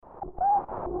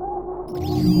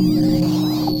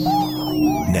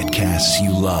Netcasts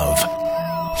you love.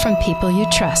 From people you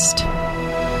trust.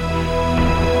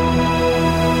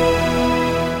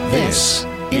 This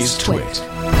is Twit.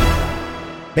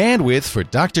 Bandwidth for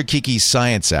Dr. Kiki's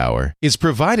Science Hour is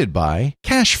provided by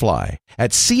Cashfly at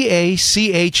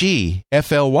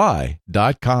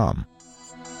CACHEFLY.com.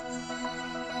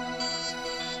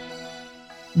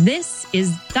 This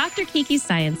is Dr. Kiki's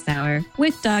Science Hour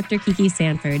with Dr. Kiki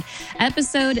Sanford,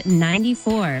 episode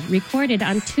 94, recorded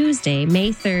on Tuesday,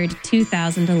 May 3rd,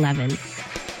 2011.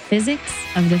 Physics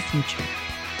of the Future.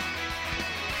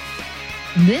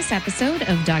 This episode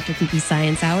of Dr. Kiki's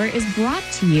Science Hour is brought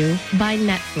to you by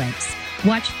Netflix.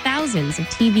 Watch thousands of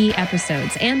TV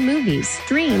episodes and movies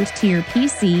streamed to your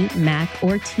PC, Mac,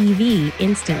 or TV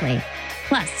instantly.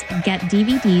 Plus, get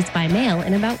DVDs by mail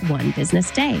in about one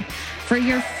business day. For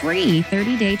your free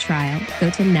 30-day trial, go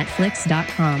to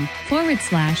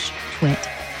netflix.com/twit.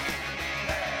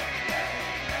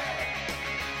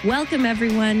 Welcome,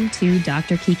 everyone, to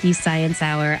Dr. Kiki's Science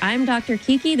Hour. I'm Dr.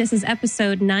 Kiki. This is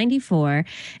episode 94.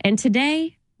 And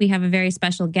today we have a very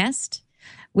special guest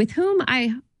with whom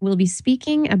I will be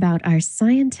speaking about our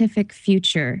scientific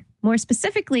future, more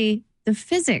specifically, the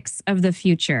physics of the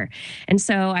future. And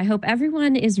so I hope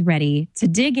everyone is ready to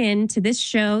dig into this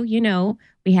show. You know,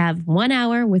 we have 1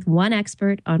 hour with one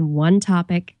expert on one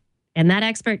topic. And that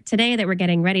expert today that we're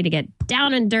getting ready to get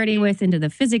down and dirty with into the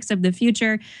physics of the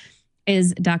future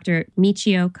is Dr.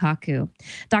 Michio Kaku.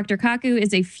 Dr. Kaku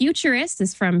is a futurist. This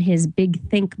is from his Big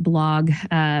Think blog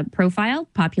profile,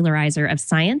 popularizer of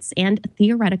science and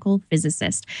theoretical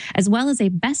physicist, as well as a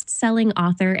best-selling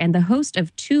author and the host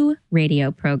of 2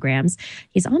 radio programs.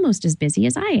 He's almost as busy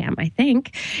as I am, I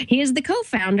think. He is the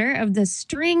co-founder of the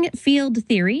string field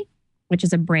theory, which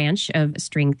is a branch of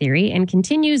string theory, and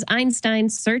continues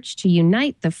Einstein's search to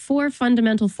unite the 4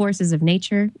 fundamental forces of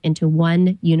nature into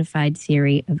one unified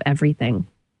theory of everything.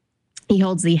 He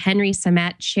holds the Henry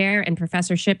Samat Chair and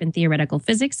Professorship in Theoretical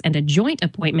Physics and a joint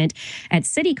appointment at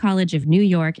City College of New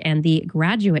York and the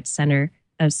Graduate Center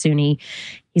of SUNY.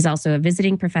 He's also a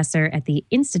visiting professor at the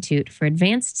Institute for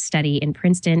Advanced Study in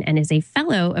Princeton and is a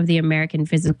fellow of the American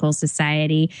Physical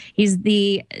Society. He's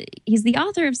the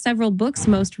author of several books,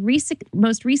 most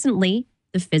recently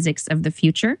The Physics of the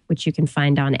Future, which you can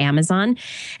find on Amazon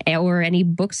or any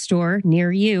bookstore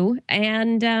near you.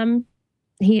 And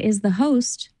he is the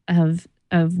host of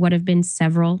what have been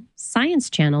several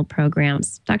Science Channel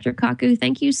programs. Dr. Kaku,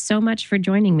 thank you so much for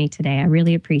joining me today. I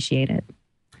really appreciate it.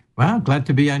 Wow, glad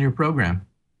to be on your program.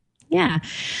 Yeah.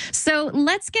 So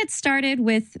let's get started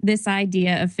with this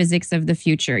idea of physics of the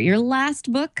future. Your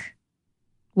last book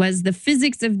was The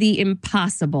Physics of the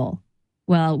Impossible,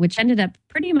 well, which ended up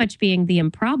pretty much being the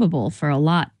improbable for a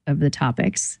lot of the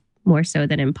topics, more so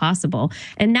than impossible.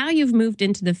 And now you've moved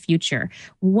into the future.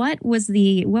 What was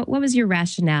your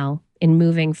rationale in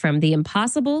moving from the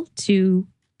impossible to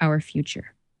our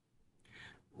future?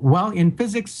 Well, in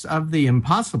Physics of the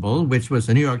Impossible, which was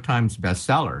a New York Times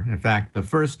bestseller, in fact, the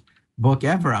first book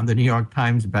ever on the New York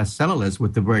Times bestseller list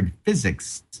with the word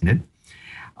physics in it,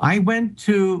 I went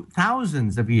to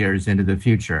thousands of years into the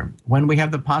future when we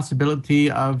have the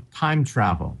possibility of time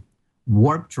travel,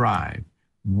 warp drive,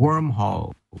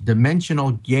 wormhole,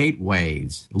 dimensional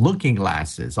gateways, looking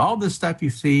glasses, all the stuff you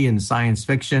see in science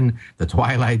fiction, The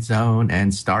Twilight Zone,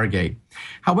 and Stargate.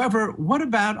 However, what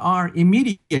about our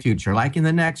immediate future, like in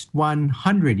the next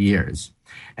 100 years?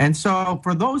 And so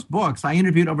for those books, I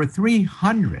interviewed over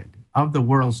 300 of the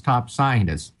world's top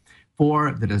scientists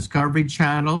for the Discovery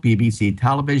Channel, BBC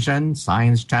Television,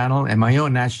 Science Channel, and my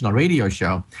own national radio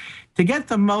show to get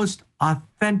the most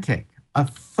authentic,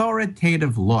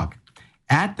 authoritative look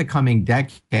at the coming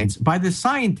decades by the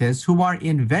scientists who are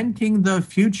inventing the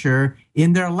future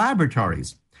in their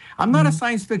laboratories. I'm not a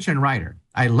science fiction writer.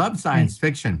 I love science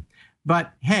fiction,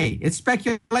 but hey, it's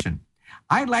speculation.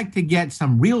 I'd like to get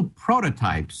some real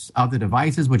prototypes of the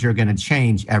devices which are going to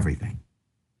change everything.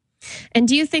 And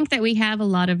do you think that we have a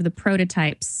lot of the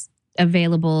prototypes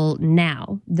available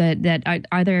now?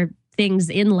 Are there things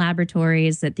in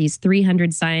laboratories that these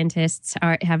 300 scientists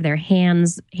have their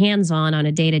hands on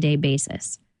a day-to-day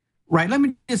basis? Right. Let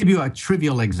me just give you a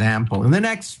trivial example. In the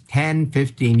next 10,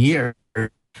 15 years, the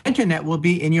internet will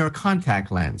be in your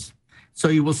contact lens. So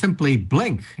you will simply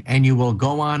blink and you will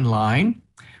go online.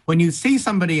 When you see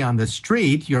somebody on the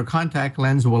street, your contact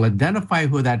lens will identify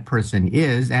who that person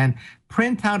is and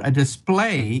print out a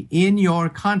display in your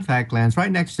contact lens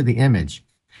right next to the image.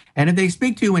 And if they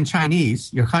speak to you in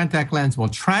Chinese, your contact lens will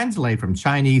translate from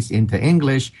Chinese into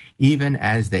English even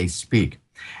as they speak.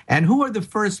 And who are the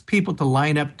first people to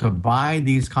line up to buy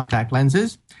these contact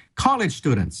lenses? College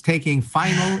students taking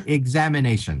final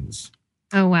examinations.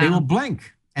 Oh, wow. They will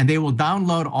blink and they will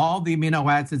download all the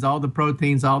amino acids, all the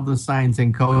proteins, all the sines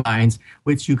and cosines,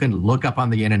 which you can look up on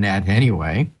the internet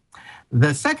anyway.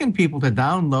 The second people to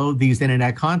download these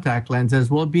internet contact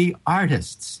lenses will be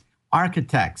artists,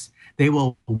 architects. They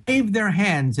will wave their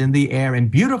hands in the air and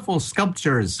beautiful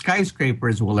sculptures,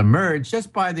 skyscrapers will emerge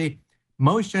just by the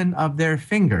motion of their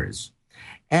fingers.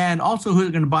 And also, who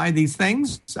are going to buy these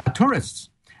things? Tourists.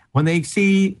 When they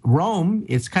see Rome,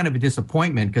 it's kind of a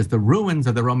disappointment because the ruins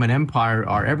of the Roman Empire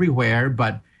are everywhere,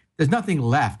 but there's nothing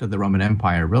left of the Roman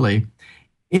Empire, really.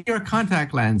 In your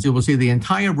contact lens, you will see the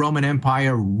entire Roman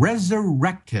Empire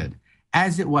resurrected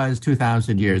as it was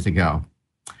 2,000 years ago.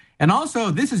 And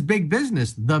also, this is big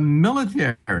business. The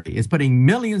military is putting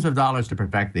millions of dollars to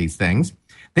perfect these things.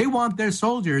 They want their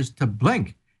soldiers to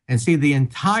blink and see the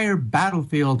entire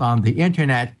battlefield on the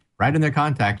internet right in their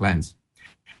contact lens.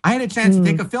 I had a chance to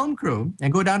take a film crew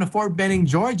and go down to Fort Benning,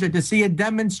 Georgia to see a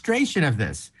demonstration of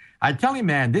this. I tell you,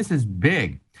 man, this is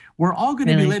big. We're all going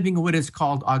to be living in what is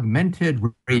called augmented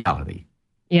reality.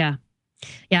 Yeah.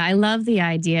 Yeah, I love the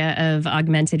idea of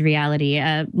augmented reality.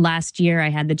 Last year, I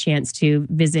had the chance to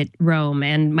visit Rome,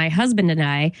 and my husband and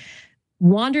I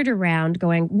wandered around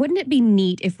going, wouldn't it be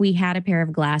neat if we had a pair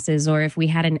of glasses or if we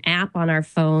had an app on our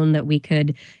phone that we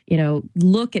could,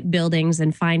 look at buildings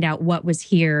and find out what was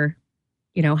here,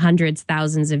 hundreds,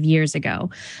 thousands of years ago.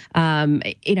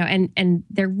 And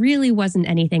there really wasn't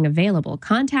anything available.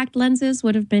 Contact lenses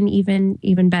would have been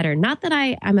even better. Not that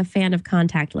I'm a fan of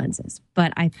contact lenses,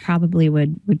 but I probably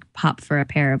would pop for a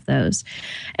pair of those.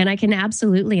 And I can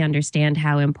absolutely understand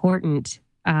how important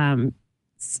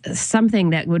something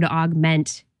that would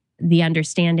augment the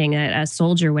understanding that a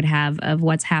soldier would have of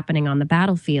what's happening on the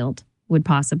battlefield would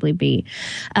possibly be.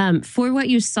 For what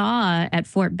you saw at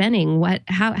Fort Benning,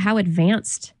 how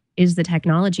advanced is the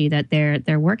technology that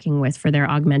they're working with for their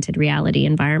augmented reality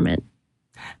environment?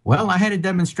 Well, I had a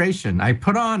demonstration. I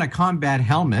put on a combat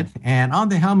helmet, and on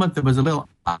the helmet there was a little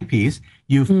eyepiece.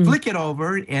 You flick it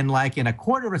over in a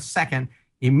quarter of a second.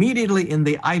 Immediately in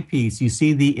the eyepiece, you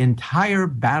see the entire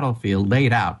battlefield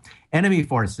laid out. Enemy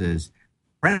forces,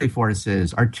 friendly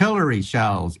forces, artillery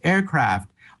shells, aircraft,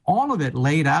 all of it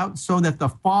laid out so that the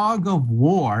fog of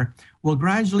war will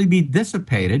gradually be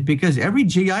dissipated because every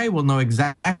GI will know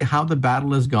exactly how the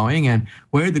battle is going and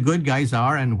where the good guys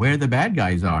are and where the bad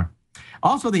guys are.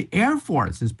 Also, the Air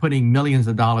Force is putting millions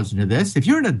of dollars into this. If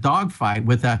you're in a dogfight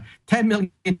with a $10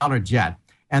 million jet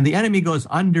and the enemy goes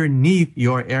underneath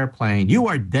your airplane, you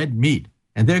are dead meat.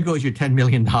 And there goes your $10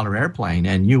 million airplane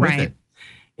and you with it.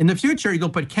 In the future, you'll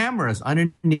put cameras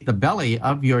underneath the belly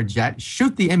of your jet,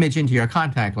 shoot the image into your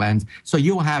contact lens, so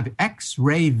you will have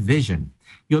X-ray vision.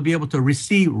 You'll be able to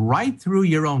see right through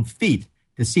your own feet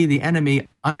to see the enemy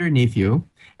underneath you.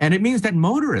 And it means that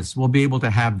motorists will be able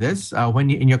to have this.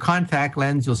 In your contact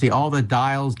lens, you'll see all the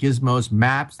dials, gizmos,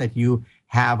 maps that you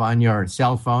have on your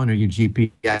cell phone or your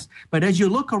GPS. But as you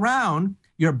look around,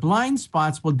 your blind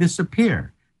spots will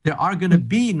disappear. There are going to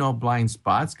be no blind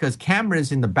spots because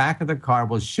cameras in the back of the car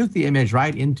will shoot the image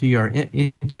right into your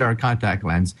contact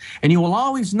lens. And you will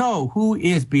always know who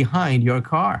is behind your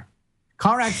car.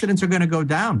 Car accidents are going to go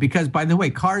down because, by the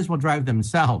way, cars will drive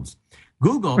themselves.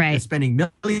 Google is spending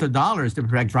millions of dollars to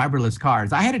perfect driverless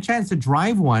cars. I had a chance to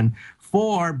drive one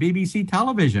for BBC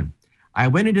television. I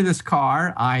went into this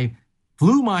car. I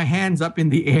flew my hands up in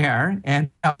the air and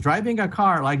I was driving a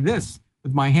car like this,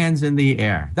 with my hands in the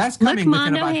air. That's coming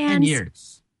within about 10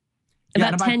 years. In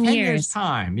about 10 years'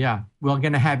 time, we're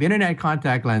going to have internet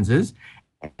contact lenses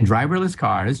and driverless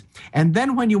cars. And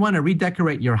then when you want to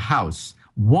redecorate your house,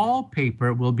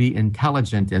 wallpaper will be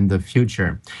intelligent in the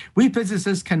future. We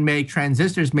physicists can make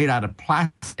transistors made out of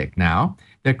plastic now.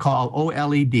 They're called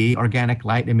OLED, organic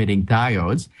light emitting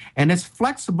diodes. And it's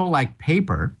flexible like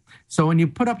paper. So when you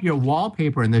put up your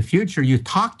wallpaper in the future, you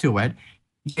talk to it,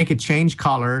 make it change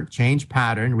color, change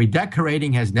pattern.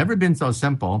 Redecorating has never been so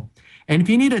simple. And if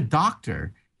you need a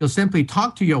doctor, you'll simply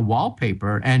talk to your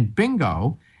wallpaper and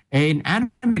bingo, an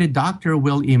animated doctor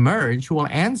will emerge who will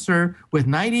answer with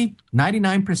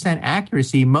 99%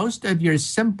 accuracy most of your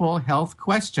simple health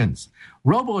questions.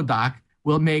 RoboDoc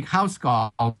will make house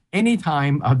calls any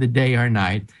time of the day or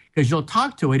night because you'll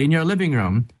talk to it in your living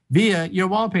room via your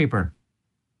wallpaper.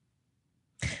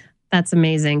 That's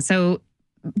amazing. So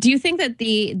do you think that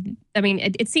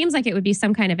it seems like it would be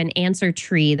some kind of an answer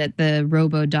tree that the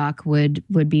RoboDoc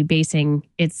would be basing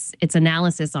its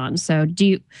analysis on. So do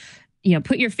you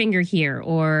put your finger here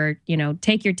or,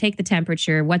 take the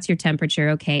temperature. What's your temperature?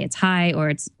 Okay, it's high or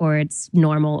it's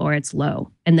normal or it's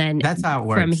low. And then that's how it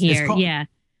works. From here,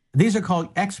 These are called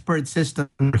expert system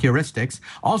heuristics.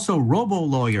 Also,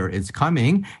 robo-lawyer is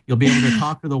coming. You'll be able to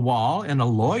talk to the wall, and a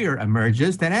lawyer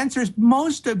emerges that answers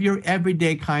most of your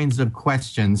everyday kinds of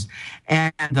questions.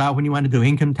 And when you want to do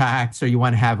income tax or you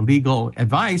want to have legal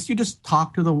advice, you just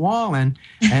talk to the wall, and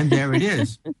there it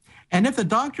is. And if the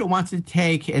doctor wants to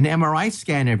take an MRI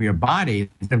scan of your body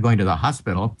instead of going to the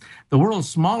hospital, the world's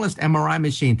smallest MRI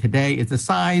machine today is the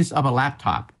size of a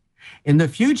laptop. In the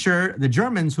future, the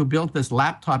Germans who built this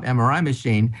laptop MRI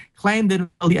machine claimed that it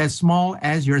will be as small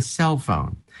as your cell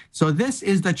phone. So this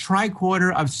is the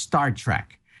tricorder of Star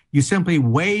Trek. You simply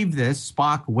wave this,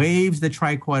 Spock waves the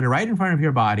tricorder right in front of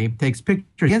your body, takes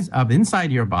pictures of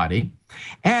inside your body,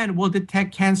 and will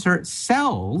detect cancer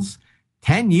cells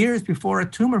 10 years before a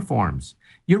tumor forms.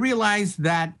 You realize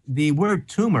that the word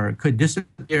tumor could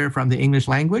disappear from the English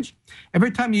language.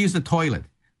 Every time you use the toilet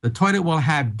will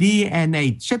have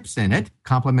DNA chips in it,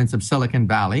 complements of Silicon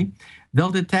Valley.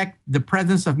 They'll detect the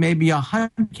presence of maybe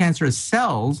 100 cancerous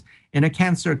cells in a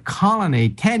cancer colony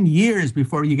 10 years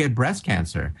before you get breast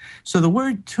cancer. So the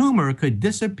word tumor could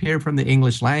disappear from the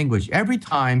English language every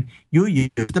time you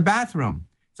use the bathroom.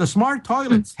 So smart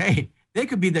toilets, hey, they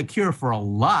could be the cure for a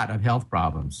lot of health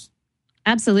problems.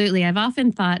 Absolutely. I've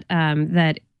often thought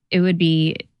that it would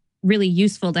be really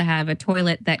useful to have a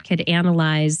toilet that could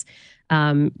analyze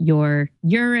your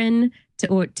urine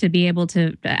to be able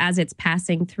to, as it's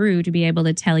passing through, to be able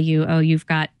to tell you, oh, you've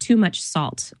got too much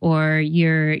salt, or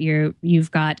you're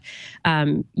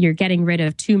getting rid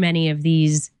of too many of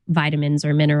these vitamins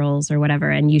or minerals or whatever,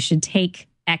 and you should take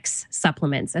X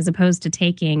supplements, as opposed to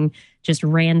taking just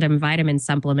random vitamin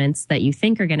supplements that you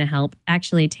think are going to help.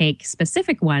 Actually take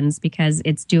specific ones because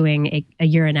it's doing a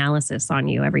urinalysis on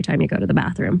you every time you go to the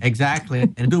bathroom. Exactly.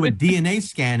 And do a DNA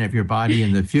scan of your body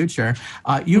in the future.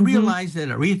 You realize that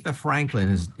Aretha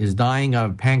Franklin is dying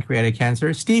of pancreatic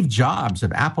cancer. Steve Jobs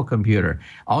of Apple Computer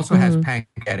also has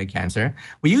pancreatic cancer.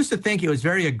 We used to think it was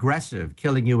very aggressive,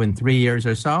 killing you in 3 years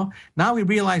or so. Now we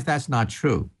realize that's not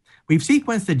true. We've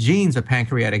sequenced the genes of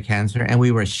pancreatic cancer, and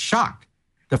we were shocked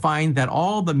to find that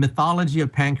all the mythology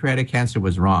of pancreatic cancer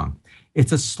was wrong.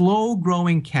 It's a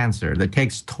slow-growing cancer that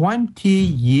takes 20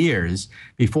 years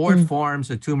before it forms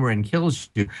a tumor and kills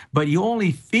you, but you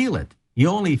only feel it. You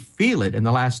only feel it in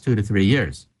the last 2 to 3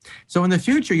 years. So in the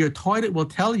future, your toilet will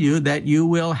tell you that you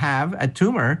will have a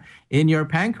tumor in your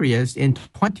pancreas in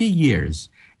 20 years,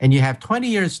 and you have 20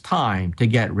 years' time to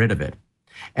get rid of it.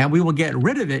 And we will get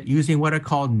rid of it using what are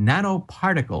called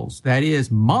nanoparticles, that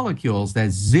is, molecules that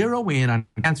zero in on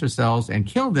cancer cells and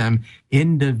kill them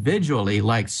individually,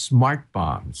 like smart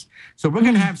bombs. So we're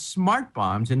going to have smart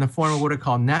bombs in the form of what are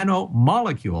called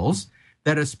nanomolecules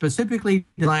that are specifically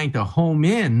designed to home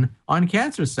in on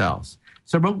cancer cells.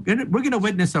 So we're going to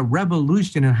witness a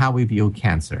revolution in how we view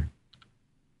cancer.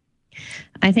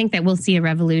 I think that we'll see a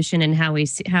revolution in how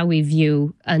we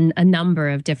view a number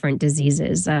of different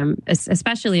diseases,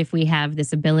 especially if we have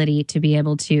this ability to be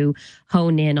able to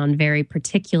hone in on very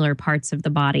particular parts of the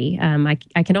body.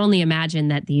 I can only imagine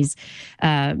that these,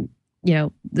 the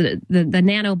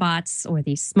nanobots, or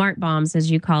these smart bombs,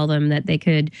 as you call them, that they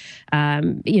could,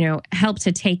 help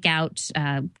to take out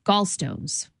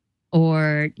gallstones,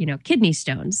 or, kidney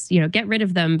stones, get rid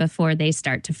of them before they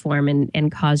start to form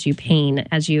and cause you pain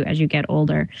as you get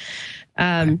older.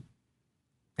 And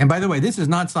by the way, this is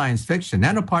not science fiction.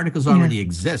 Nanoparticles already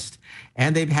exist,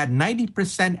 and they've had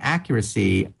 90%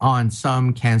 accuracy on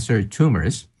some cancer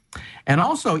tumors. And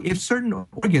also, if certain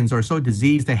organs are so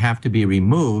diseased they have to be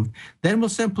removed, then we'll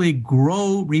simply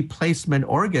grow replacement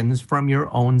organs from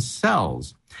your own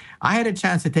cells. I had a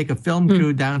chance to take a film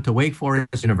crew down to Wake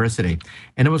Forest University,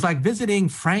 and it was like visiting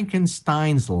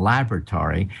Frankenstein's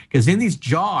laboratory, because in these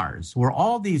jars were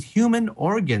all these human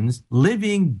organs,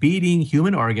 living, beating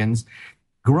human organs,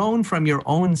 grown from your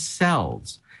own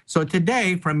cells. So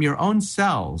today, from your own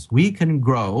cells, we can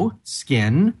grow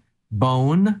skin,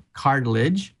 bone,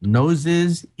 cartilage,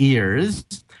 noses, ears,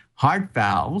 heart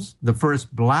valves. The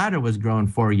first bladder was grown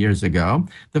 4 years ago.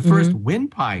 The first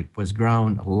windpipe was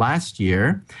grown last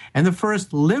year. And the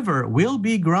first liver will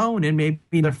be grown in maybe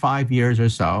another 5 years or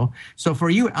so. So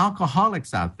for you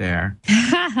alcoholics out there,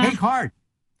 take heart.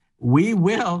 We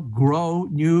will grow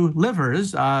new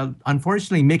livers.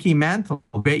 Unfortunately, Mickey Mantle,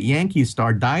 great Yankee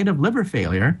star, died of liver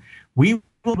failure. We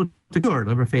will cure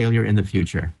liver failure in the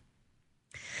future.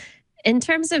 In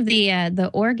terms of the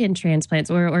organ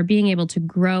transplants, or being able to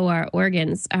grow our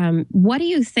organs, what do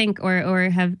you think,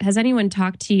 or has anyone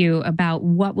talked to you about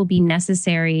what will be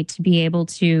necessary to be able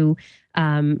to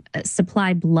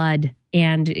supply blood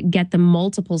and get the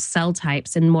multiple cell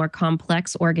types and more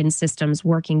complex organ systems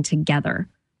working together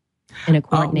in a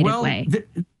coordinated way?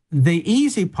 The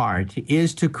easy part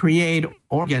is to create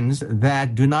organs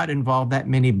that do not involve that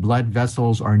many blood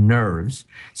vessels or nerves.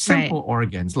 Simple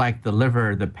organs like the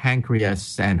liver, the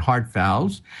pancreas, and heart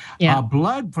valves. Yeah.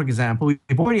 Blood, for example,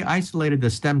 we've already isolated the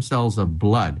stem cells of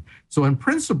blood. So in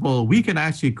principle, we can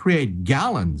actually create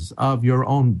gallons of your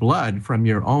own blood from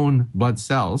your own blood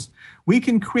cells. We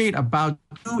can create about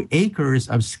 2 acres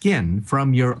of skin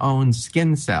from your own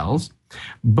skin cells.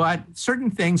 But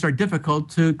certain things are difficult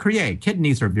to create.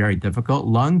 Kidneys are very difficult,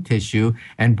 lung tissue,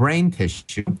 and brain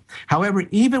tissue. However,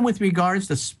 even with regards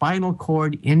to spinal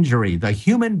cord injury, the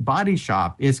human body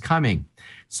shop is coming.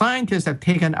 Scientists have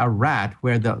taken a rat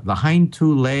where the hind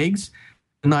 2 legs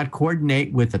do not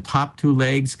coordinate with the top 2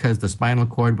 legs because the spinal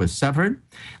cord was severed.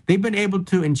 They've been able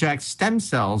to inject stem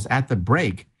cells at the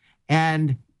break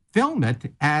and film it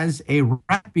as a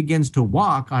rat begins to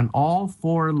walk on all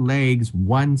 4 legs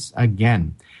once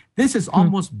again. This is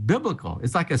almost biblical.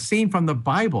 It's like a scene from the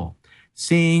Bible,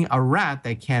 seeing a rat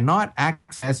that cannot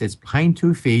access its hind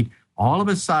 2 feet, all of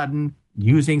a sudden,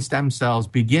 using stem cells,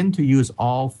 begin to use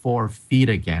all 4 feet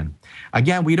again.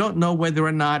 Again, we don't know whether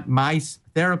or not mice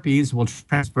therapies will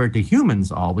transfer to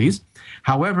humans always.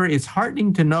 However, it's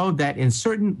heartening to know that in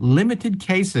certain limited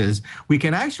cases, we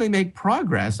can actually make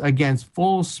progress against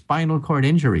full spinal cord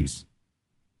injuries.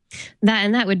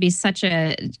 That would be such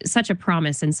a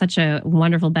promise and such a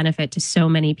wonderful benefit to so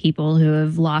many people who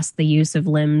have lost the use of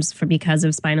limbs because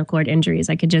of spinal cord injuries.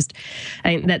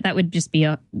 That would just be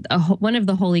one of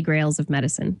the holy grails of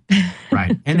medicine.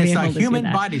 Right, and it's a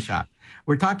human body shop.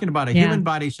 We're talking about a human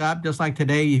body shop, just like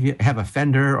today, if you have a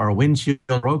fender or a windshield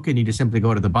broken, you just simply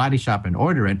go to the body shop and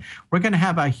order it. We're going to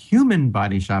have a human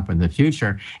body shop in the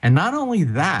future. And not only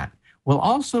that, we'll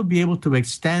also be able to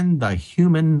extend the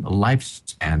human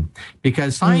lifespan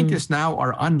because scientists now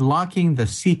are unlocking the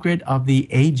secret of the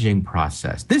aging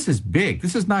process. This is big.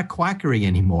 This is not quackery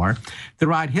anymore.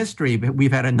 Throughout history,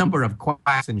 we've had a number of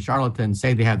quacks and charlatans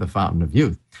say they have the fountain of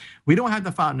youth. We don't have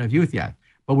the fountain of youth yet,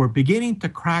 but we're beginning to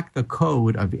crack the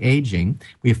code of aging.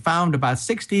 We found about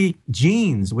 60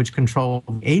 genes which control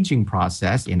the aging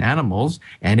process in animals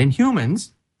and in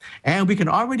humans. And we can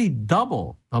already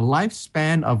double the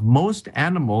lifespan of most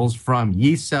animals from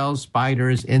yeast cells,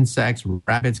 spiders, insects,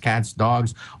 rabbits, cats,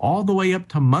 dogs, all the way up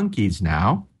to monkeys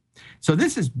now. So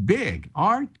this is big.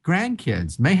 Our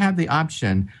grandkids may have the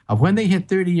option of when they hit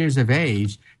 30 years of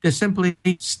age to simply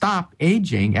stop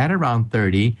aging at around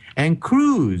 30 and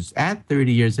cruise at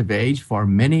 30 years of age for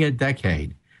many a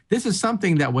decade. This is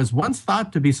something that was once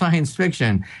thought to be science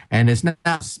fiction and is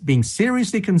now being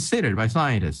seriously considered by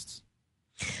scientists.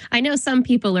 I know some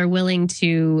people are willing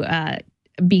to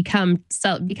become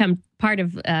part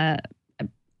of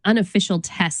unofficial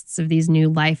tests of these new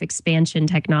life expansion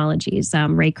technologies.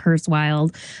 Ray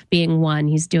Kurzweil being one.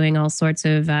 He's doing all sorts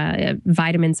of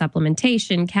vitamin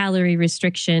supplementation, calorie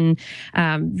restriction,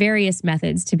 various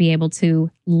methods to be able to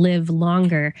live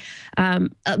longer.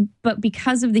 But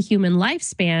because of the human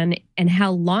lifespan and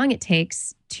how long it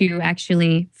takes to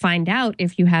actually find out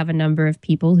if you have a number of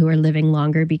people who are living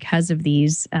longer because of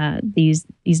these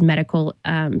medical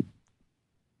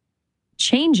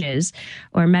changes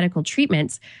or medical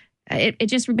treatments, it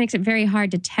just makes it very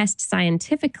hard to test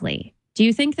scientifically. Do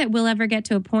you think that we'll ever get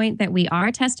to a point that we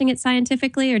are testing it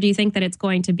scientifically, or do you think that it's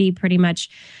going to be pretty much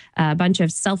a bunch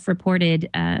of self-reported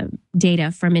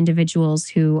data from individuals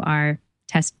who are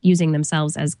using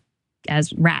themselves as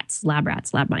rats, lab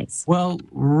mice? Well,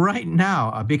 right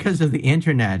now, because of the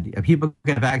internet, people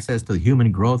have access to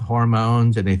human growth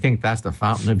hormones and they think that's the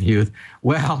fountain of youth.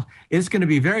 Well, it's going to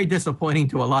be very disappointing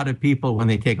to a lot of people when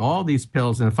they take all these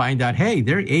pills and find out, hey,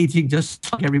 they're aging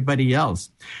just like everybody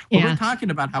else. What we're talking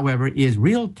about, however, is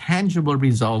real tangible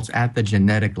results at the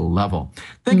genetic level.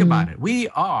 Think about it. We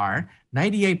are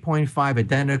 98.5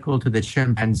 identical to the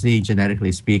chimpanzee,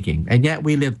 genetically speaking, and yet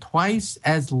we live twice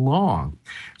as long.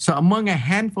 So among a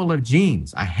handful of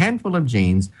genes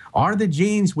are the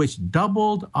genes which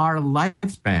doubled our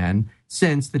lifespan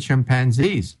since the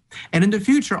chimpanzees. And in the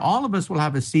future, all of us will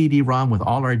have a CD-ROM with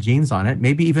all our genes on it,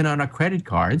 maybe even on our credit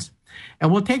cards, and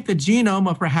we'll take the genome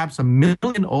of perhaps 1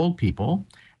 million old people,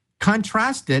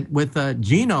 contrast it with the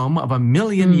genome of 1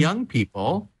 million young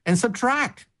people, and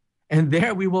subtract. And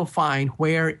there we will find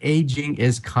where aging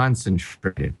is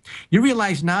concentrated. You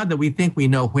realize now that we think we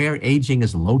know where aging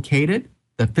is located,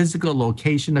 the physical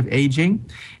location of aging.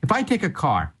 If I take a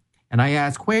car and I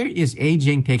ask, where is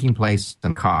aging taking place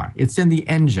in the car? It's in the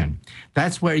engine.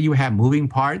 That's where you have moving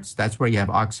parts. That's where you have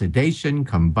oxidation,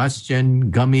 combustion,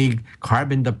 gummy,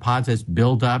 carbon deposits,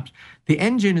 buildup. The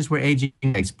engine is where aging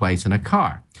takes place in a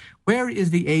car. Where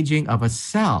is the aging of a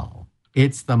cell?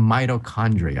 It's the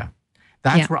mitochondria.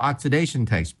 That's where oxidation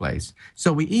takes place.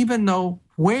 So we even know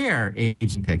where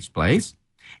aging takes place.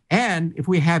 And if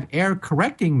we have air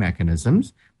correcting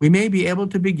mechanisms, we may be able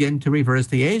to begin to reverse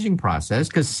the aging process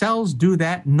because cells do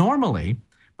that normally,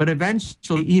 but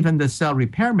eventually even the cell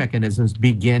repair mechanisms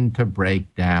begin to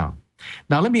break down.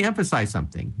 Now, let me emphasize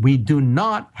something. We do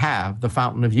not have the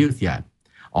fountain of youth yet.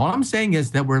 All I'm saying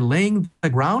is that we're laying the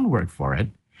groundwork for it.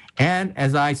 And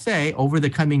as I say, over the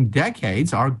coming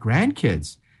decades, our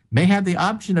grandkids may have the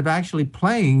option of actually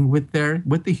playing with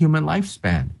the human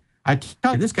lifespan. I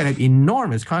tell you, this can have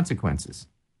enormous consequences.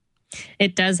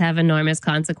 It does have enormous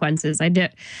consequences.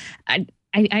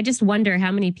 I just wonder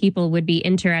how many people would be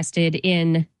interested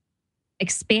in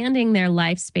expanding their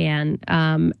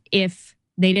lifespan if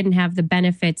they didn't have the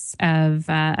benefits of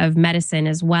medicine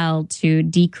as well to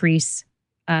decrease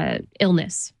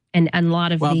illness and a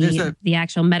lot of the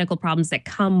actual medical problems that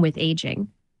come with aging.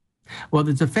 Well,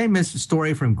 there's a famous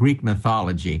story from Greek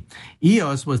mythology.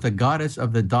 Eos was the goddess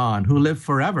of the dawn who lived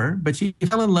forever, but she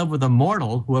fell in love with a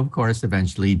mortal who, of course,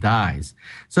 eventually dies.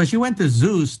 So she went to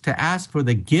Zeus to ask for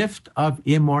the gift of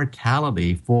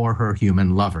immortality for her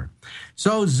human lover.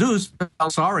 So Zeus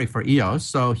felt sorry for Eos,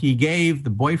 so he gave the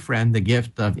boyfriend the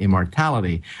gift of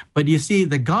immortality. But you see,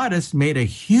 the goddess made a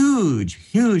huge,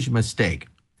 huge mistake.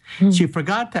 She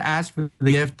forgot to ask for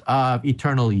the gift of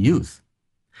eternal youth.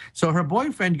 So her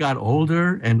boyfriend got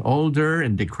older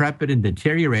and decrepit and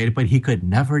deteriorated, but he could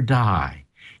never die.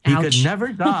 He could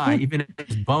never die, even if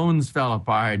his bones fell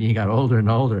apart and he got older and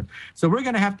older. So we're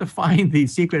going to have to find the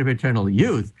secret of eternal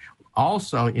youth,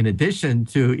 also in addition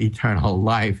to eternal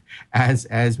life,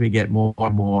 as we get more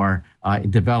and more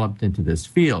developed into this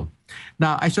field.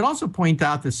 Now, I should also point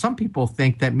out that some people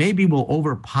think that maybe we'll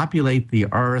overpopulate the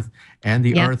earth and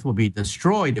the earth will be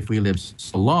destroyed if we live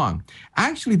so long.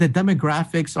 Actually, the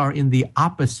demographics are in the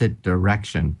opposite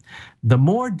direction. The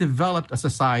more developed a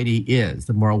society is,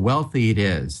 the more wealthy it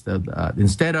is.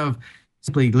 Instead of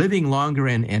simply living longer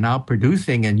and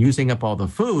outproducing and using up all the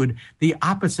food, the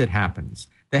opposite happens.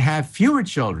 They have fewer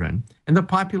children and the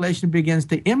population begins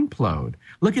to implode.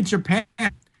 Look at Japan.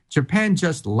 Japan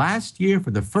just last year,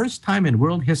 for the first time in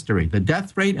world history, the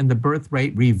death rate and the birth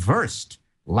rate reversed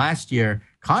last year,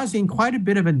 causing quite a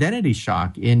bit of identity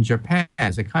shock in Japan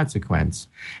as a consequence.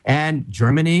 And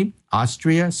Germany,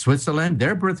 Austria, Switzerland,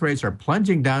 their birth rates are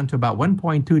plunging down to about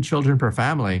 1.2 children per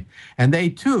family. And they,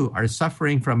 too, are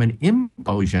suffering from an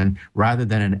implosion rather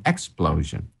than an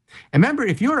explosion. And remember,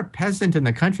 if you're a peasant in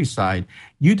the countryside,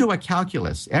 you do a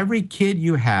calculus. Every kid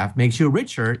you have makes you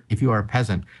richer if you are a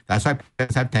peasant. That's why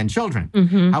peasants have 10 children.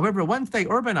 Mm-hmm. However, once they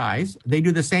urbanize, they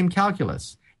do the same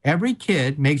calculus. Every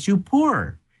kid makes you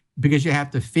poorer because you have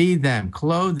to feed them,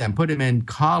 clothe them, put them in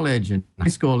college and high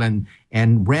school, and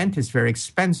rent is very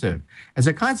expensive. As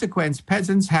a consequence,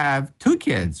 peasants have 2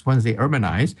 kids once they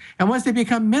urbanize. And once they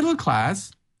become middle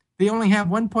class, they only have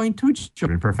 1.2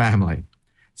 children per family.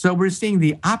 So we're seeing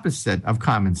the opposite of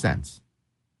common sense.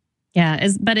 Yeah,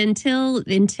 but until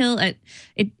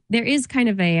there is kind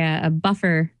of a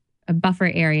buffer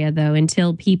area though,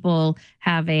 until people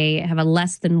have a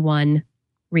less than one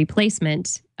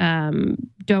replacement. We're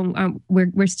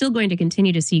still going to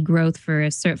continue to see growth for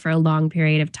a long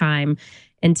period of time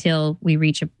until we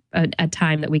reach a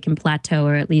time that we can plateau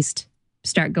or at least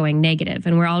start going negative.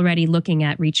 And we're already looking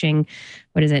at reaching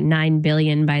 9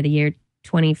 billion by the year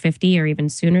 2050 or even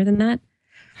sooner than that?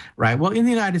 Right. Well, in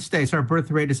the United States, our birth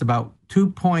rate is about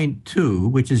 2.2,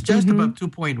 which is just above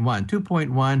 2.1.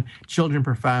 2.1 children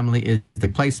per family is the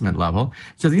replacement level.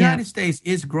 So the United States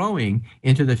is growing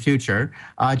into the future.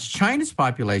 China's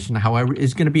population, however,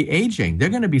 is going to be aging. They're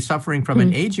going to be suffering from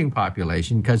an aging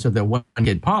population because of the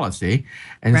one-kid policy.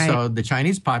 And so the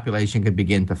Chinese population could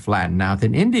begin to flatten out.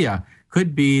 And India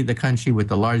could be the country with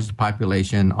the largest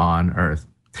population on Earth.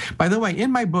 By the way,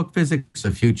 in my book, Physics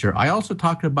of Future, I also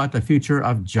talked about the future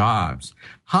of jobs.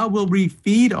 How will we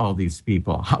feed all these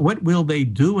people? What will they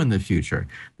do in the future?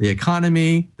 The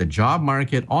economy, the job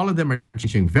market, all of them are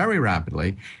changing very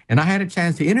rapidly. And I had a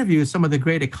chance to interview some of the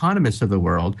great economists of the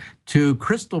world to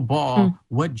crystal ball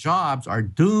what jobs are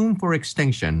doomed for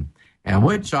extinction and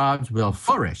what jobs will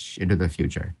flourish into the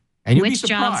future. And which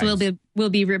jobs will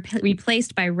be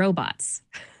replaced by robots?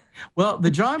 Well, the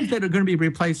jobs that are going to be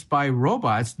replaced by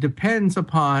robots depends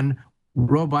upon what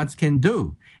robots can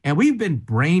do. And we've been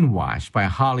brainwashed by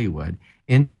Hollywood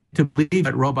into believe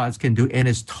that robots can do, and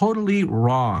it's totally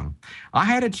wrong. I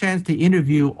had a chance to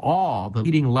interview all the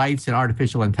leading lights in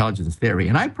artificial intelligence theory,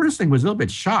 and I personally was a little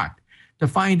bit shocked to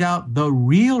find out the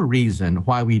real reason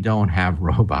why we don't have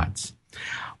robots.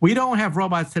 We don't have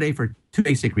robots today for 2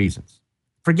 basic reasons.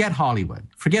 Forget Hollywood.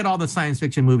 Forget all the science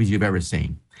fiction movies you've ever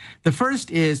seen. The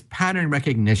first is pattern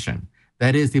recognition.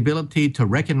 That is the ability to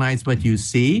recognize what you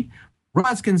see.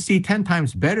 Robots can see 10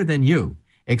 times better than you,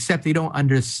 except they don't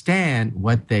understand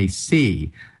what they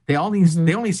see. They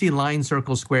only see lines,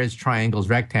 circles, squares, triangles,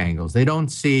 rectangles. They don't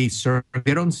see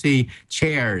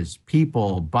chairs,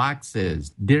 people, boxes,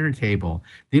 dinner table.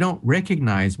 They don't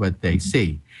recognize what they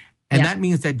see. And that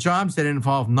means that jobs that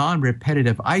involve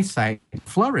non-repetitive eyesight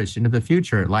flourish into the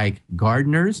future, like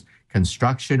gardeners,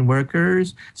 construction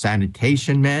workers,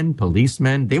 sanitation men,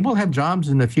 policemen. They will have jobs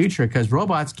in the future because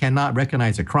robots cannot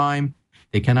recognize a crime.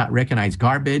 They cannot recognize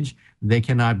garbage. They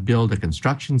cannot build a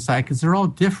construction site because they're all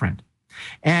different.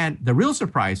 And the real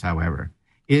surprise, however,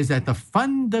 is that the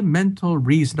fundamental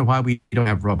reason why we don't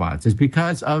have robots is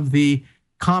because of the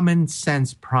common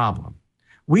sense problem.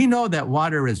 We know that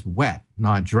water is wet,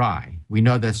 not dry. We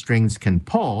know that strings can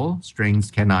pull,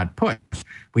 strings cannot push.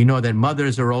 We know that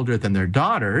mothers are older than their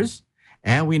daughters,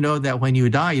 and we know that when you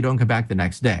die, you don't come back the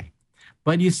next day.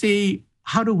 But you see,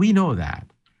 how do we know that?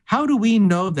 How do we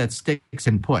know that sticks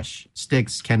can push,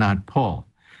 sticks cannot pull?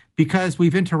 Because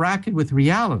we've interacted with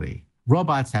reality.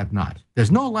 Robots have not.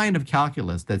 There's no line of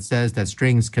calculus that says that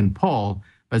strings can pull,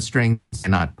 but strings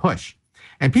cannot push.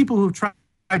 And people who've tried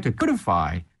to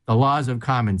codify the laws of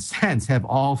common sense have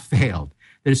all failed.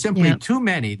 There's simply too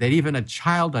many that even a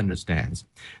child understands.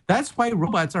 That's why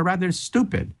robots are rather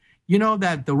stupid. You know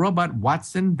that the robot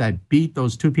Watson that beat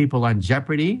those two people on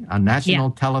Jeopardy on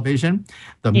national television,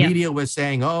 the media was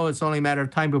saying, oh, it's only a matter of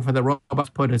time before the robots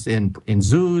put us in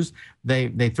zoos.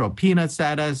 They throw peanuts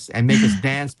at us and make us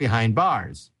dance behind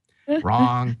bars.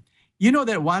 Wrong. You know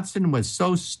that Watson was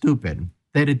so stupid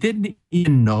that it didn't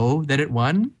even know that it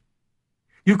won?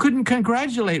 You couldn't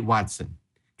congratulate Watson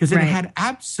because it had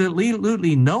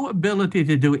absolutely no ability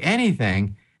to do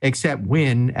anything except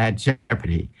win at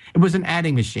Jeopardy. It was an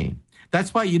adding machine.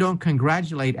 That's why you don't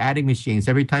congratulate adding machines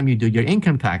every time you do your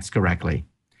income tax correctly,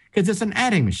 because it's an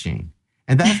adding machine.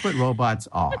 And that's what robots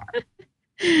are.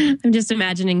 I'm just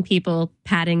imagining people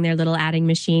patting their little adding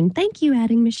machine. Thank you,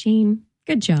 adding machine.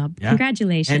 Good job. Yeah.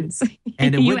 Congratulations.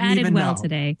 And you added well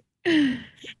today. And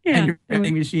your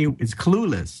adding machine is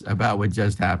clueless about what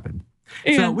just happened.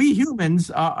 So we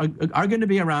humans are going to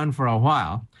be around for a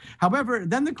while. However,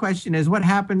 then the question is, what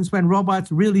happens when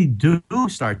robots really do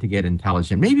start to get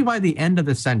intelligent? Maybe by the end of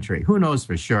the century. Who knows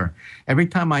for sure? Every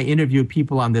time I interview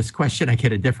people on this question, I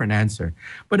get a different answer.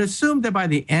 But assume that by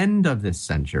the end of this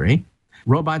century,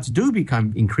 robots do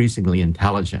become increasingly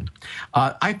intelligent.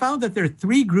 I found that there are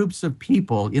three groups of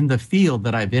people in the field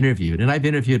that I've interviewed, and I've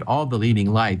interviewed all the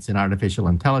leading lights in artificial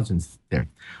intelligence there.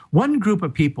 One group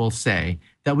of people say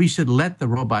that we should let the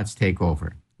robots take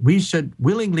over. We should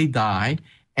willingly die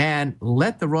and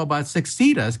let the robots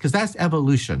succeed us, because that's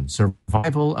evolution,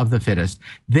 survival of the fittest.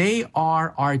 They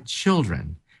are our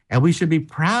children, and we should be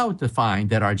proud to find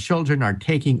that our children are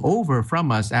taking over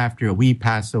from us after we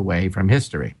pass away from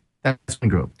history. That's one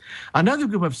group. Another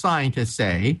group of scientists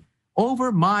say,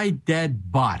 over my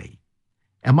dead body,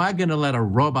 am I going to let a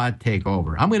robot take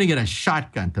over? I'm going to get a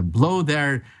shotgun to blow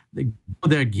their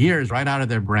gears right out of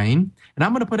their brain, and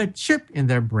I'm going to put a chip in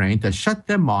their brain to shut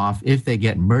them off if they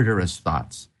get murderous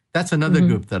thoughts. That's another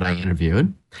group that I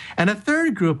interviewed. And a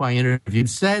third group I interviewed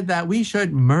said that we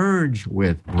should merge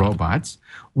with robots.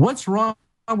 What's wrong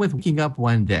with waking up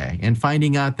one day and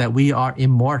finding out that we are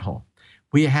immortal?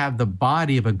 We have the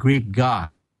body of a Greek god.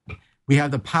 We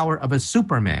have the power of a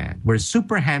Superman. We're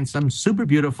super handsome, super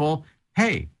beautiful.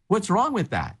 Hey, what's wrong with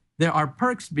that? There are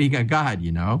perks being a god,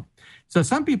 you know. So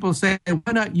some people say,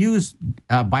 why not use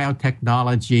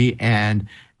biotechnology and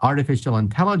artificial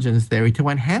intelligence theory to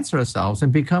enhance ourselves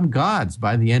and become gods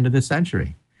by the end of the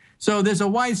century? So there's a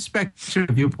wide spectrum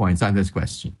of viewpoints on this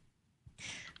question.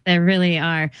 There really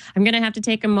are. I'm going to have to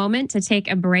take a moment to take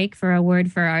a break for a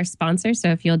word for our sponsor. So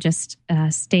if you'll just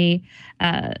sit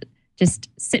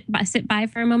by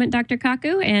for a moment, Dr.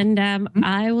 Kaku, and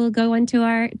I will go into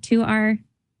our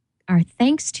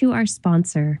thanks to our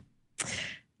sponsor.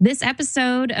 This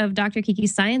episode of Dr.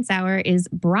 Kiki's Science Hour is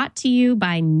brought to you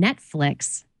by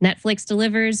Netflix. Netflix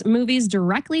delivers movies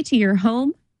directly to your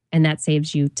home, and that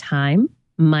saves you time,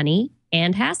 money,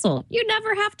 and hassle. You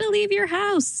never have to leave your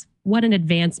house. What an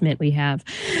advancement we have.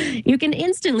 You can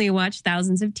instantly watch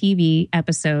thousands of TV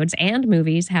episodes and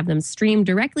movies, have them streamed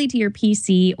directly to your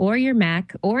PC or your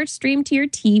Mac, or stream to your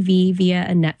TV via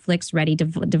a Netflix-ready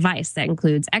device that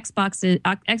includes Xbox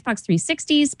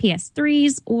 360s,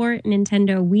 PS3s, or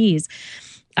Nintendo Wiis.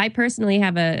 I personally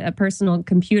have a personal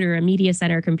computer, a media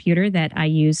center computer that I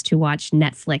use to watch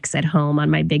Netflix at home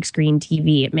on my big screen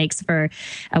TV. It makes for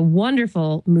a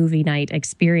wonderful movie night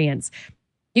experience.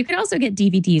 You can also get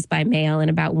DVDs by mail in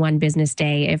about one business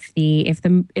day if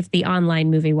the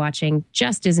online movie watching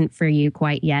just isn't for you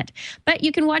quite yet. But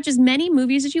you can watch as many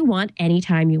movies as you want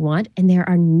anytime you want, and there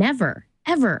are never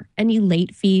ever any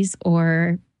late fees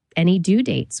or any due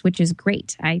dates, which is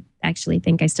great. I actually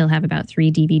think I still have about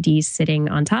 3 DVDs sitting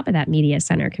on top of that media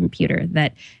center computer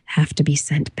that have to be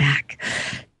sent back.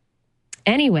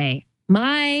 Anyway,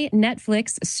 my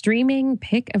Netflix streaming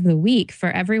pick of the week for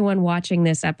everyone watching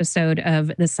this episode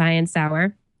of the Science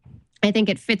Hour, I think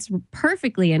it fits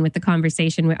perfectly in with the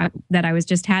conversation that I was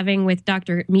just having with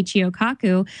Dr. Michio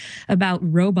Kaku about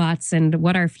robots and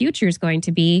what our future is going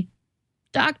to be.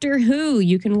 Doctor Who.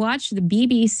 You can watch the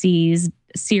BBC's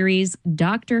series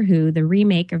Doctor Who, the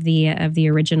remake of the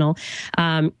original.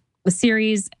 The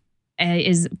series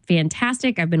is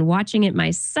fantastic. I've been watching it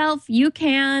myself. You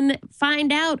can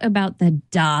find out about the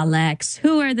Daleks.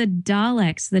 Who are the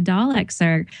Daleks? The Daleks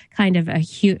are kind of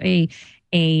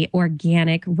a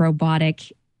organic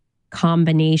robotic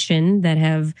combination that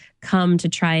have come to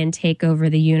try and take over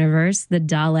the universe. The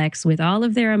Daleks, with all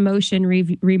of their emotion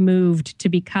removed to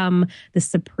become the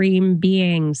supreme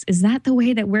beings. Is that the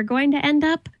way that we're going to end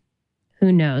up?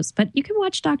 Who knows? But you can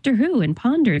watch Doctor Who and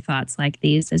ponder thoughts like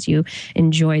these as you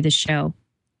enjoy the show.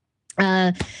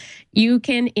 You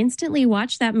can instantly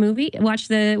watch that movie, watch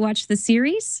the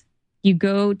series. You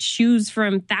go choose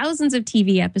from thousands of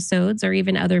TV episodes or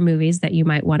even other movies that you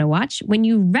might want to watch when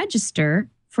you register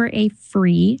for a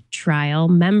free trial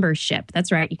membership.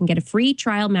 That's right. You can get a free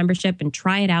trial membership and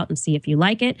try it out and see if you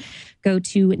like it. Go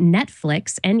to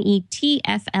Netflix,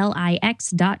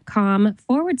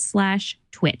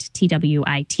 netflix.com/twit,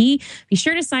 TWIT. Be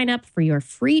sure to sign up for your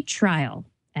free trial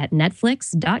at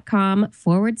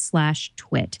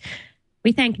netflix.com/twit.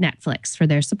 We thank Netflix for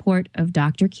their support of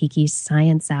Dr. Kiki's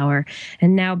Science Hour.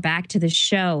 And now back to the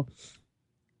show.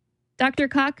 Dr.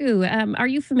 Kaku, are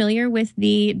you familiar with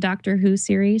the Doctor Who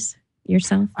series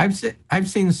yourself? I've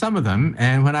seen some of them,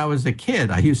 and when I was a kid,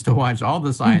 I used to watch all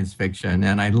the science fiction,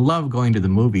 and I love going to the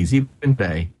movies, even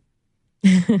today.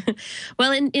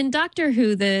 Well, in Doctor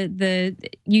Who,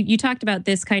 you talked about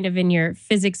this kind of in your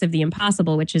Physics of the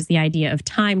Impossible, which is the idea of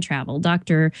time travel.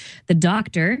 The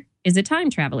Doctor is a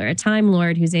time traveler, a time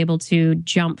lord who's able to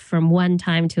jump from one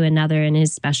time to another in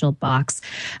his special box.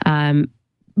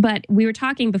 But we were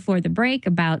talking before the break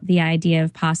about the idea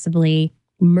of possibly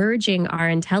merging our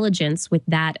intelligence with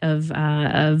that of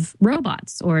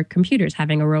robots or computers,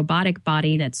 having a robotic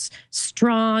body that's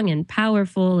strong and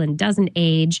powerful and doesn't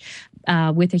age,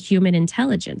 with a human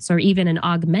intelligence or even an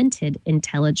augmented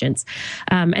intelligence.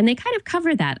 And they kind of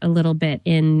cover that a little bit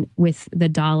with the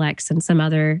Daleks and some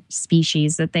other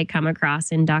species that they come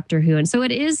across in Doctor Who. And so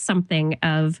it is something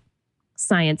of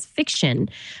science fiction.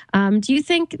 Do you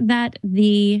think that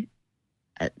the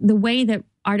way that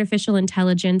artificial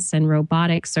intelligence and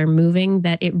robotics are moving,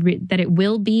 that it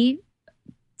will be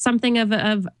something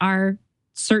of our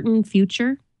certain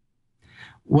future?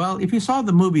 Well, if you saw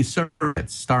the movie Surrogates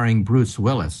starring Bruce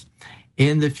Willis,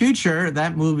 in the future,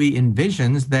 that movie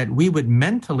envisions that we would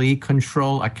mentally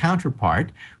control a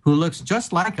counterpart who looks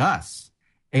just like us,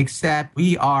 except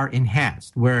we are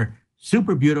enhanced. We're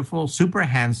super beautiful, super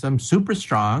handsome, super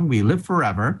strong. We live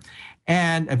forever.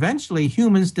 And eventually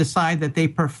humans decide that they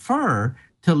prefer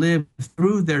to live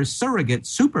through their surrogate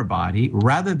super body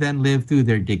rather than live through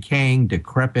their decaying,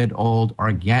 decrepit, old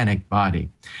organic body.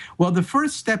 Well, the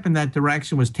first step in that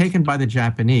direction was taken by the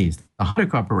Japanese. The Honda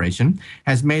Corporation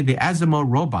has made the Asimo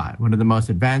robot, one of the most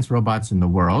advanced robots in the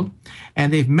world,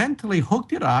 and they've mentally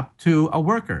hooked it up to a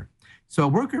worker. So a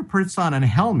worker puts on a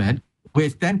helmet,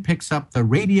 which then picks up the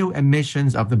radio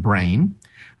emissions of the brain.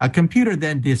 A computer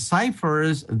then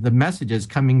deciphers the messages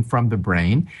coming from the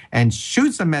brain and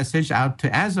shoots a message out to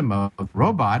Asimov, the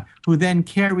robot, who then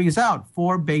carries out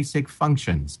 4 basic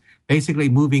functions, basically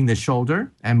moving the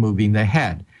shoulder and moving the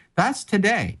head. That's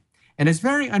today. And it's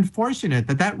very unfortunate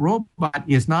that that robot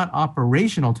is not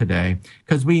operational today,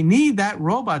 because we need that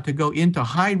robot to go into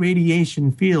high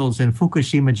radiation fields in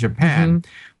Fukushima, Japan,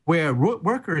 where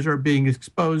workers are being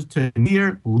exposed to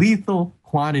near lethal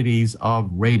quantities of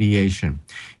radiation.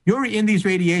 You're in these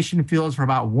radiation fields for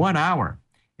about 1 hour,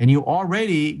 and you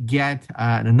already get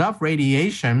enough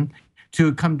radiation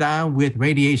to come down with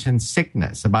radiation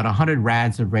sickness, about 100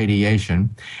 rads of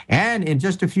radiation. And in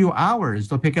just a few hours,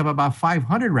 they'll pick up about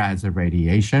 500 rads of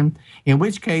radiation, in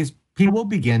which case people will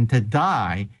begin to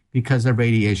die because of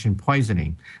radiation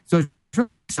poisoning. So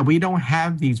we don't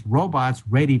have these robots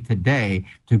ready today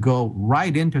to go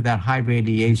right into that high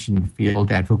radiation field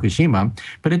at Fukushima,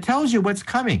 but it tells you what's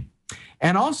coming.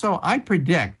 And also, I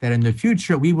predict that in the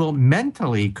future, we will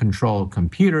mentally control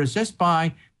computers just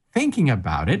by thinking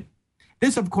about it.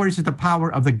 This, of course, is the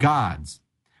power of the gods,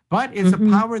 but it's a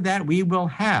power that we will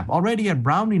have. Already at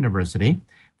Brown University,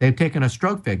 they've taken a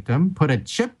stroke victim, put a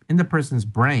chip in the person's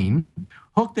brain,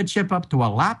 hooked the chip up to a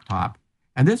laptop,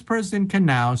 and this person can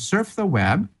now surf the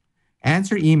web,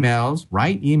 answer emails,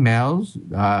 write emails,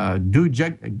 do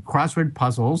crossword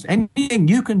puzzles, anything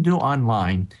you can do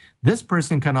online. This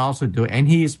person can also do it, and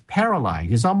he's paralyzed.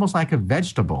 He's almost like a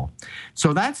vegetable.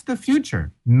 So that's the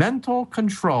future, mental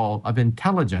control of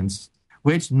intelligence,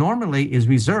 which normally is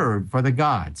reserved for the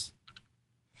gods.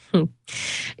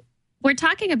 We're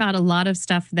talking about a lot of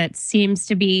stuff that seems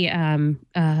to be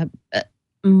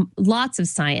lots of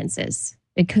sciences.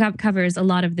 It covers a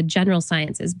lot of the general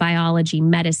sciences, biology,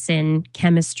 medicine,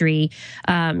 chemistry.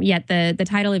 Yet the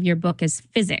title of your book is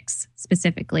Physics,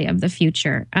 specifically, of the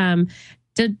future.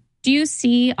 Do you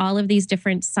see all of these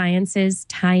different sciences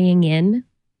tying in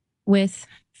with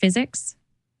physics?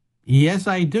 Yes,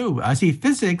 I do. See,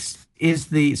 physics is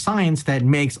the science that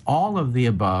makes all of the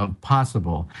above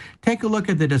possible. Take a look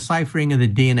at the deciphering of the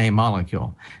DNA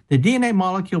molecule. The DNA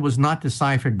molecule was not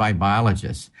deciphered by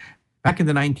biologists. Back in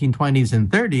the 1920s and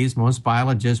 30s, most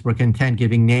biologists were content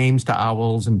giving names to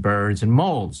owls and birds and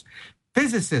moles.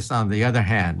 Physicists, on the other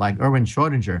hand, like Erwin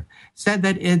Schrödinger, said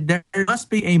that there must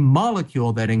be a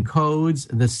molecule that encodes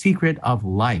the secret of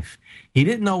life. He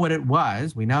didn't know what it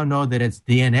was. We now know that it's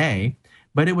DNA,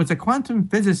 but it was a quantum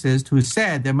physicist who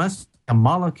said there must be a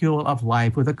molecule of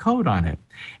life with a code on it.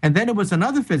 And then it was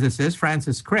another physicist,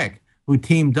 Francis Crick, who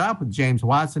teamed up with James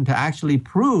Watson to actually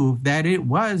prove that it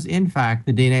was, in fact,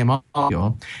 the DNA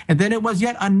molecule. And then it was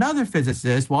yet another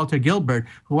physicist, Walter Gilbert,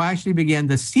 who actually began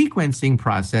the sequencing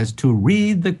process to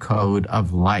read the code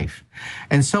of life.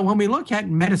 And so when we look at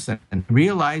medicine,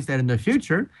 realize that in the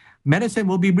future, medicine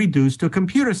will be reduced to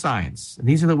computer science.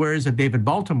 These are the words of David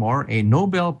Baltimore, a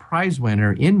Nobel Prize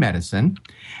winner in medicine.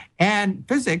 And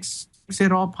physics makes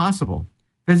it all possible.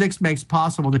 Physics makes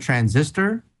possible the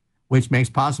transistor, which makes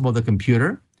possible the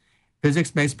computer.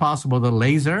 Physics makes possible the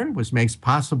laser, which makes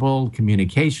possible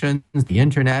communications, the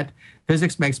internet.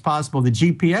 Physics makes possible the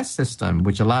GPS system,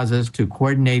 which allows us to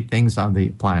coordinate things on the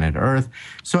planet Earth.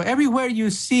 So everywhere you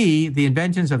see the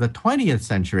inventions of the 20th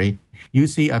century, you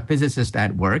see a physicist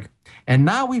at work. And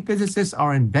now we physicists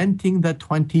are inventing the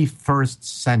 21st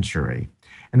century.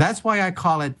 And that's why I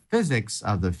call it physics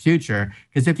of the future,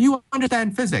 because if you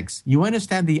understand physics, you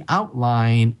understand the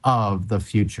outline of the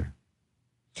future.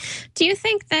 Do you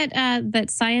think that that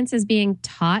science is being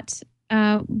taught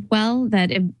well?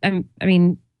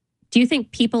 Do you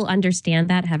think people understand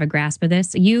that, have a grasp of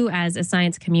this? You, as a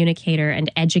science communicator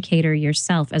and educator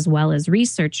yourself, as well as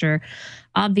researcher,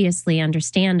 obviously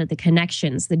understand the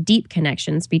connections, the deep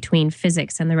connections between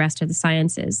physics and the rest of the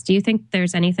sciences. Do you think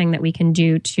there's anything that we can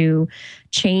do to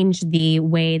change the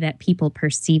way that people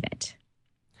perceive it?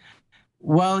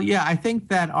 Well, yeah, I think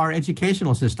that our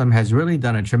educational system has really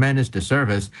done a tremendous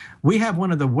disservice. We have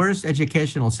one of the worst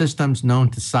educational systems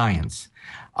known to science.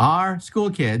 Our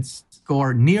school kids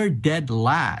score near dead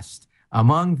last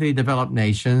among the developed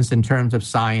nations in terms of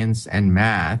science and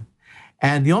math.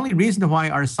 And the only reason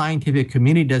why our scientific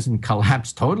community doesn't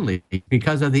collapse totally is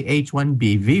because of the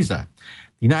H-1B visa.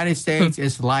 The United States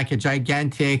is like a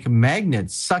gigantic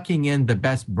magnet sucking in the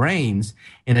best brains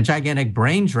in a gigantic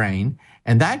brain drain.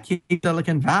 And that keeps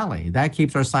Silicon Valley. That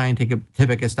keeps our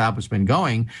scientific establishment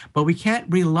going. But we can't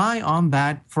rely on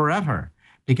that forever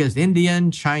because Indian,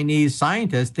 Chinese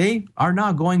scientists, they are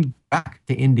now going back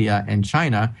to India and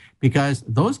China because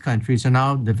those countries are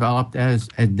now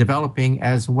developing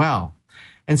as well.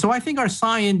 And so I think our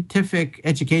scientific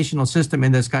educational system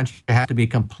in this country has to be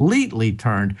completely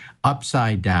turned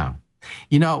upside down.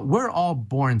 You know, we're all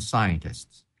born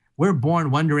scientists. We're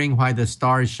born wondering why the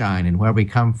stars shine and where we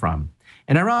come from.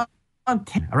 And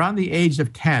around the age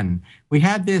of 10, we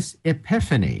had this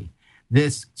epiphany,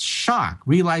 this shock,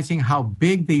 realizing how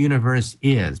big the universe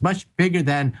is, much bigger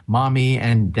than mommy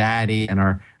and daddy and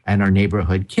our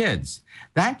neighborhood kids.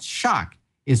 That shock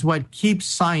is what keeps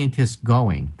scientists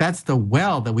going. That's the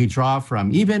well that we draw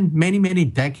from, even many, many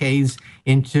decades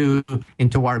into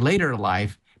our later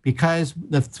life, because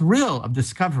the thrill of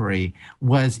discovery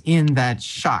was in that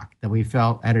shock that we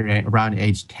felt at around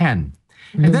age 10.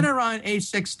 Mm-hmm. And then around age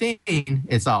 16,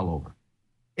 it's all over.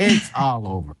 It's all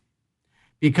over.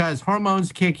 Because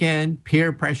hormones kick in,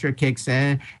 peer pressure kicks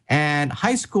in, and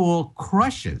high school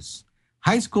crushes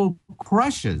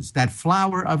that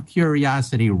flower of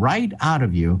curiosity right out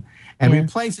of you and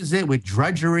replaces it with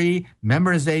drudgery,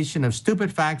 memorization of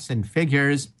stupid facts and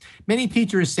figures. Many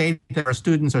teachers say that our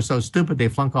students are so stupid they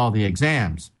flunk all the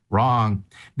exams. Wrong.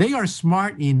 They are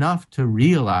smart enough to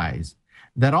realize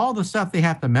that all the stuff they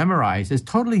have to memorize is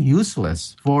totally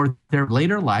useless for their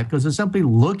later life because they simply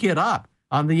look it up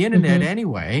on the internet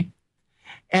anyway.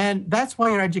 And that's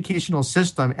why our educational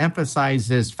system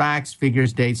emphasizes facts,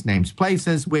 figures, dates, names,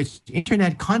 places, which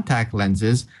internet contact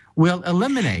lenses will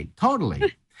eliminate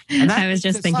totally. And I was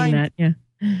just thinking that, yeah.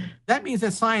 That means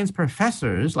that science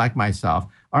professors like myself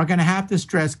are going to have to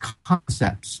stress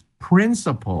concepts,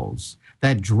 principles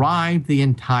that drive the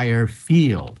entire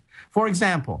field. For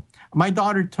example, my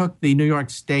daughter took the New York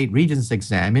State Regents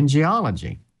exam in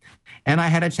geology, and I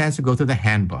had a chance to go through the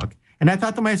handbook. And I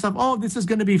thought to myself, oh, this is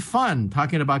going to be fun,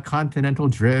 talking about continental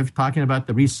drift, talking about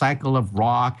the recycle of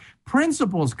rock,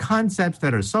 principles, concepts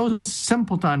that are so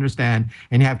simple to understand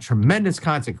and have tremendous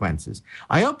consequences.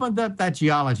 I opened up that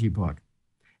geology book,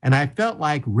 and I felt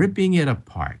like ripping it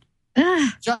apart.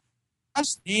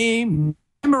 Just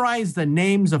memorize the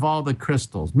names of all the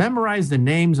crystals, memorize the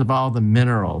names of all the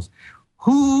minerals.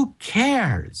 Who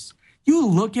cares? You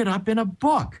look it up in a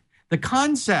book. The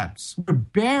concepts were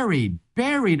buried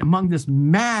among this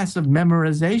mass of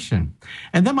memorization.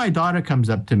 And then my daughter comes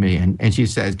up to me and she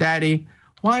says, Daddy,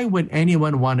 why would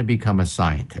anyone want to become a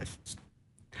scientist?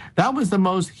 That was the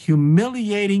most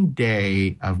humiliating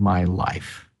day of my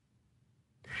life.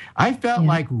 I felt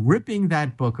like ripping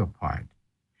that book apart.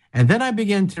 And then I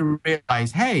began to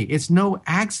realize, hey, it's no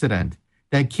accident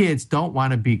that kids don't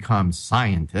want to become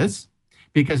scientists,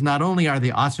 because not only are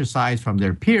they ostracized from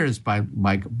their peers by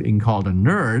being called a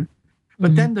nerd,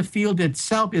 but then the field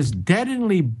itself is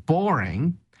deadenly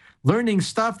boring, learning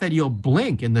stuff that you'll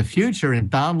blink in the future and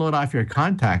download off your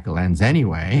contact lens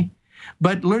anyway.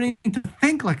 But learning to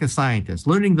think like a scientist,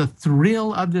 learning the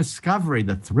thrill of discovery,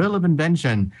 the thrill of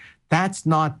invention, that's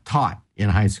not taught in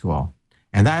high school.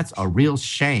 And that's a real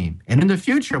shame. And in the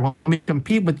future, when we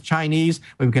compete with the Chinese,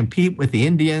 when we compete with the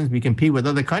Indians, we compete with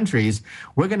other countries,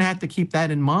 we're going to have to keep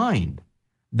that in mind.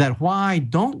 That why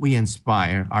don't we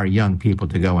inspire our young people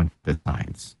to go into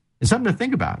science? It's something to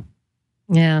think about.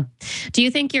 Yeah. Do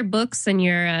you think your books and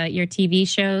your TV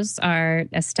shows are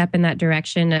a step in that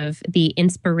direction of the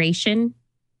inspiration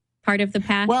part of the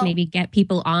path? Well, maybe get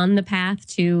people on the path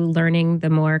to learning the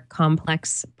more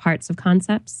complex parts of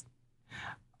concepts?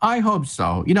 I hope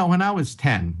so. You know, when I was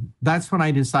 10, that's when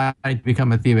I decided to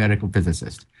become a theoretical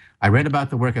physicist. I read about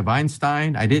the work of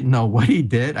Einstein. I didn't know what he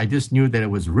did. I just knew that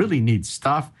it was really neat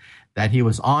stuff, that he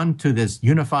was on to this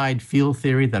unified field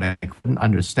theory that I couldn't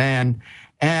understand.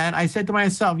 And I said to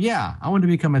myself, yeah, I want to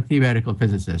become a theoretical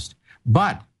physicist.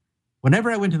 But whenever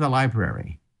I went to the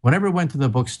library, whenever I went to the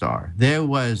bookstore, there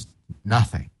was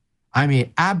nothing. I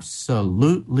mean,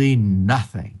 absolutely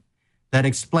nothing that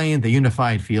explained the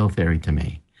unified field theory to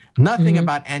me. Nothing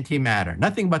about antimatter,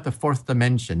 nothing about the fourth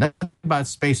dimension, nothing about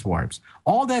space warps.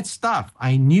 All that stuff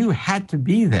I knew had to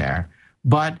be there,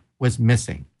 but was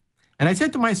missing. And I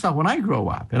said to myself, when I grow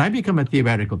up and I become a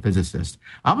theoretical physicist,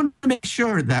 I want to make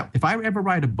sure that if I ever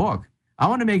write a book, I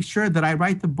want to make sure that I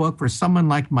write the book for someone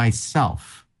like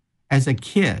myself as a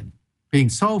kid, being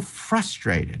so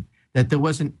frustrated that there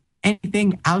wasn't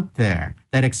anything out there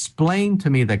that explained to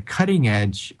me the cutting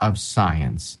edge of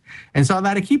science. And so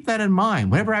that I keep that in mind.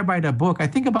 Whenever I write a book, I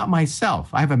think about myself.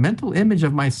 I have a mental image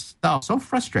of myself so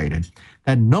frustrated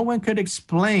that no one could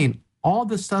explain all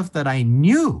the stuff that I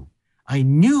knew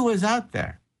was out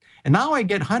there. And now I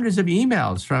get hundreds of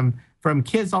emails from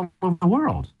kids all over the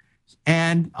world.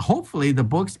 And hopefully the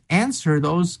books answer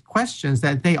those questions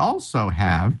that they also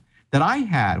have that I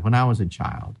had when I was a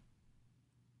child.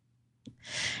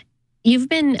 You've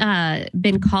been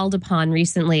called upon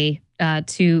recently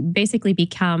to basically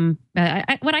become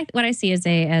what I see as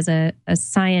a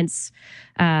science.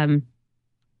 I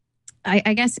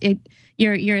guess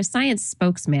you're a science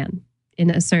spokesman in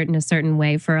a certain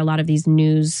way for a lot of these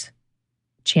news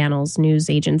channels, news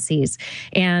agencies.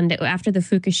 And after the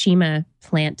Fukushima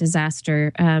plant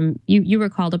disaster, you were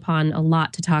called upon a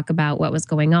lot to talk about what was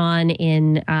going on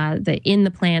in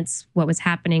the plants, what was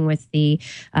happening with the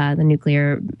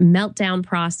nuclear meltdown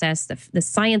process, the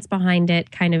science behind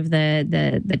it, kind of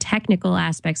the technical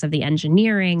aspects of the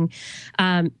engineering.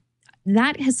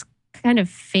 That has kind of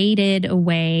faded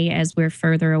away as we're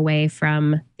further away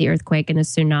from the earthquake and the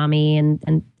tsunami,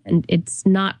 and it's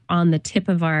not on the tip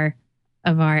of our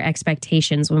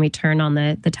expectations when we turn on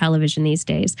the television these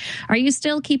days. Are you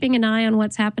still keeping an eye on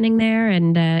what's happening there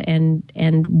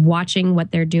and watching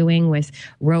what they're doing with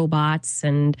robots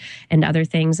and other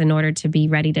things in order to be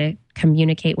ready to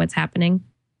communicate what's happening?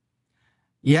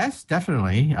 Yes,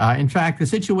 definitely. In fact, the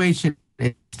situation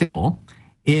is stable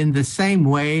in the same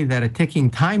way that a ticking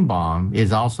time bomb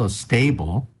is also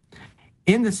stable,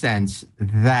 in the sense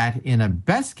that in a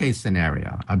best case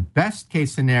scenario,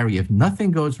 if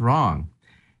nothing goes wrong,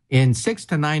 in 6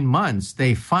 to 9 months,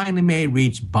 they finally may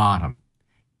reach bottom.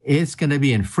 It's going to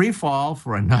be in free fall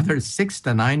for another 6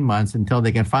 to 9 months until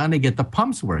they can finally get the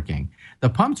pumps working. The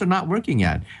pumps are not working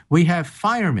yet. We have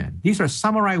firemen. These are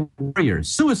samurai warriors,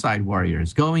 suicide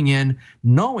warriors, going in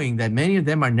knowing that many of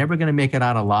them are never going to make it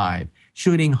out alive,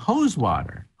 shooting hose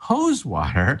water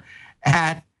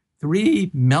at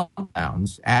 3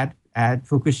 meltdowns at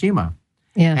Fukushima.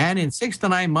 Yeah. And in 6 to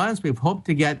 9 months, we've hoped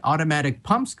to get automatic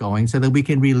pumps going so that we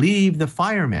can relieve the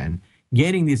firemen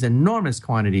getting these enormous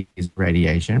quantities of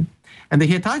radiation. And the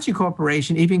Hitachi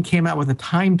Corporation even came out with a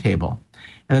timetable.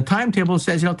 And the timetable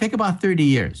says it'll take about 30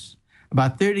 years.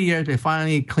 About 30 years, they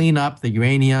finally clean up the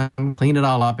uranium, clean it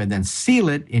all up, and then seal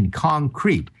it in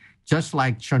concrete, just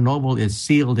like Chernobyl is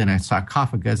sealed in a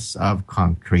sarcophagus of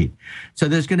concrete. So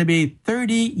there's going to be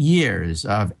 30 years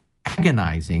of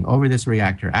agonizing over this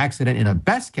reactor accident in a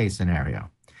best-case scenario.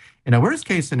 In a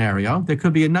worst-case scenario, there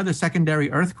could be another secondary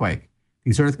earthquake.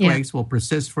 These earthquakes will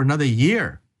persist for another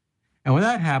year. And when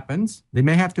that happens, they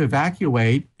may have to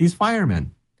evacuate these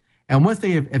firemen. And once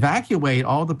they evacuate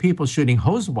all the people shooting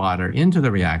hose water into the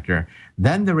reactor,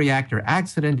 then the reactor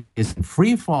accident is in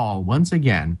free fall once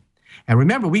again. And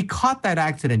remember, we caught that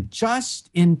accident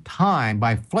just in time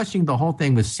by flushing the whole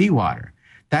thing with seawater.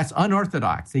 That's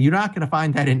unorthodox. You're not going to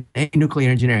find that in any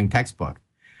nuclear engineering textbook.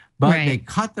 But They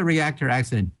caught the reactor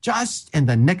accident just in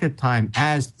the nick of time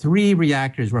as 3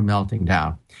 reactors were melting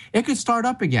down. It could start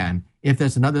up again if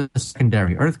there's another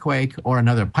secondary earthquake or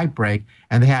another pipe break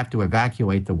and they have to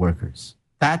evacuate the workers.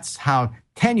 That's how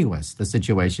tenuous the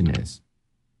situation is.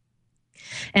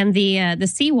 And the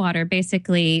seawater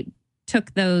basically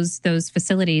took those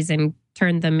facilities and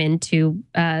turned them into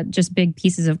just big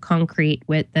pieces of concrete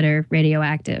that are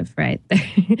radioactive, right?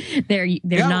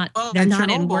 they're not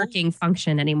in working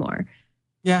function anymore.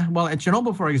 Yeah, well, at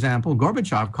Chernobyl, for example,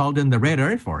 Gorbachev called in the Red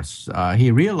Air Force.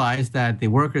 He realized that the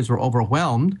workers were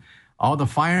overwhelmed. All the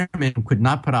firemen could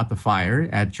not put out the fire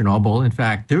at Chernobyl. In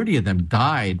fact, 30 of them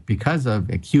died because of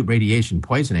acute radiation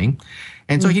poisoning.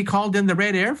 And so he called in the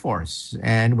Red Air Force.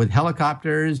 And with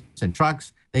helicopters and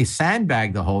trucks, they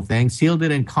sandbagged the whole thing, sealed it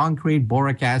in concrete,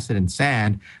 boric acid, and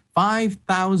sand,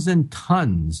 5,000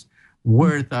 tons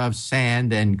worth of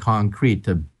sand and concrete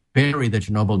to bury the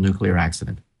Chernobyl nuclear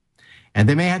accident. And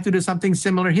they may have to do something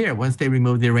similar here once they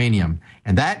remove the uranium.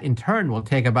 And that, in turn, will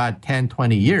take about 10,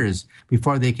 20 years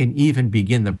before they can even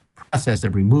begin the process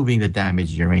of removing the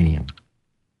damaged uranium.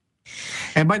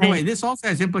 And by the way, this also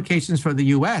has implications for the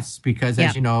U.S. because,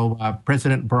 as you know,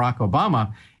 President Barack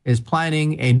Obama is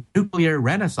planning a nuclear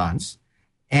renaissance.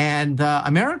 And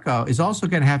America is also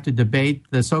going to have to debate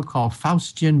the so-called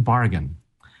Faustian bargain.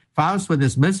 Faust was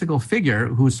this mystical figure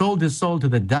who sold his soul to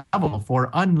the devil for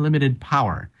unlimited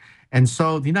power. And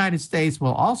so the United States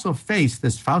will also face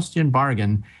this Faustian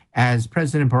bargain as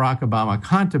President Barack Obama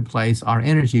contemplates our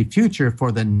energy future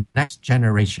for the next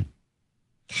generation.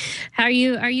 Are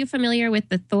you familiar with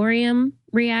the thorium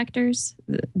reactors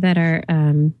that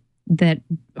are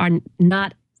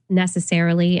not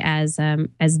necessarily as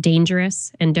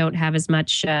dangerous and don't have as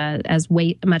much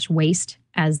much waste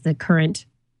as the current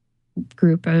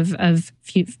group of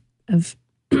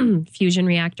fusion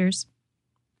reactors?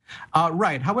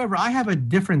 Right. However, I have a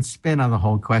different spin on the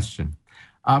whole question.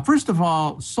 First of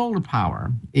all, solar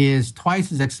power is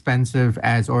twice as expensive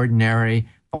as ordinary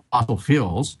fossil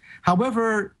fuels.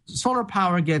 However, solar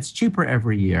power gets cheaper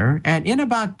every year. And in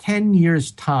about 10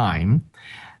 years' time,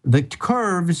 the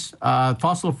curves,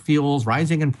 fossil fuels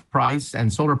rising in price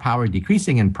and solar power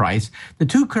decreasing in price, the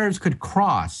two curves could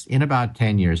cross in about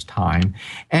 10 years' time.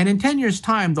 And in 10 years'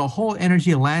 time, the whole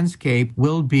energy landscape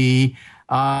will be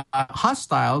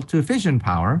hostile to fission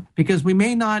power because we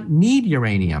may not need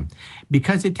uranium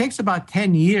because it takes about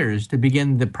 10 years to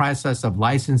begin the process of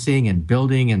licensing and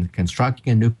building and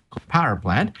constructing a nuclear power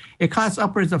plant. It costs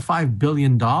upwards of $5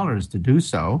 billion to do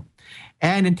so.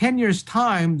 And in 10 years'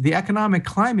 time, the economic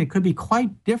climate could be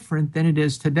quite different than it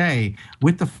is today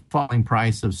with the falling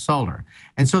price of solar.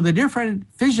 And so the different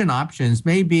fission options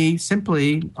may be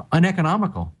simply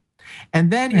uneconomical.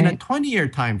 And then in a 20-year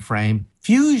time frame,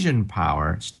 fusion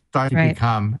power starts to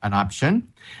become an option.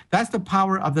 That's the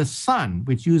power of the sun,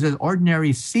 which uses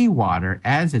ordinary seawater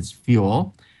as its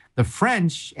fuel. The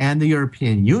French and the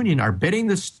European Union are bidding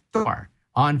the store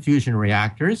on fusion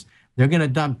reactors. They're going to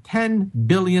dump 10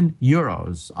 billion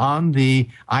euros on the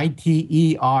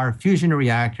ITER fusion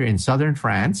reactor in southern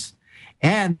France.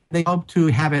 And they hope to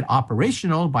have it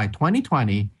operational by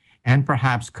 2020 and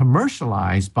perhaps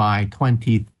commercialized by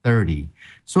 2030.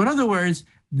 So in other words,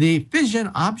 the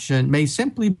fission option may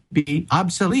simply be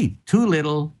obsolete, too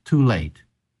little, too late.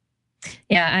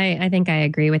 Yeah, I think I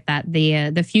agree with that.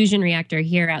 The fusion reactor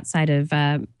here outside of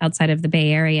the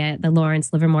Bay Area, the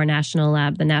Lawrence Livermore National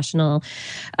Lab, the National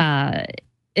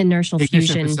Inertial Ignition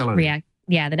Fusion facility.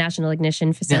 the National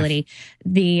Ignition Facility.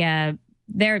 Yes.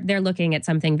 They're looking at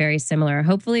something very similar.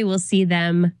 Hopefully, we'll see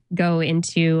them go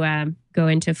into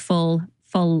full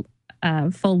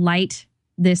light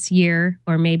this year,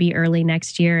 or maybe early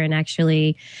next year, and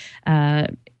actually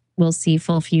we'll see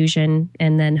full fusion,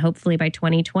 and then hopefully by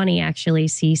 2020 actually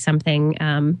see something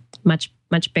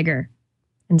much bigger.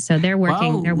 And so they're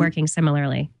working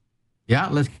similarly. Yeah,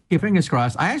 let's keep fingers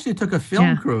crossed. I actually took a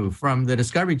film crew from the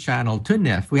Discovery Channel to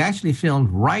NIF. We actually filmed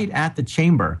right at the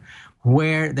chamber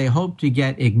where they hope to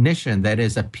get ignition, that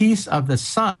is a piece of the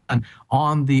sun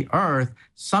on the Earth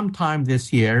sometime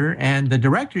this year. And the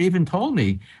director even told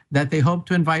me that they hope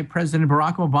to invite President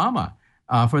Barack Obama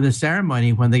for the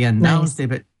ceremony when they announce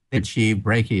they've achieved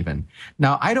break even.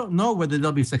 Now, I don't know whether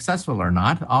they'll be successful or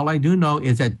not. All I do know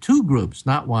is that two groups,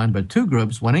 not one, but two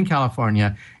groups, one in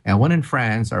California and one in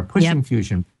France, are pushing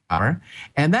fusion power.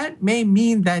 And that may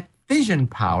mean that fission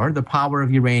power, the power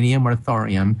of uranium or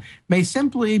thorium, may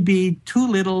simply be too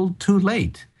little, too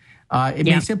late. It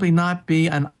may simply not be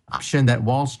an option that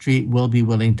Wall Street will be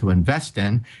willing to invest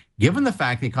in, given the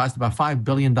fact that it costs about $5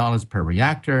 billion per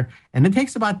reactor, and it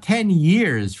takes about 10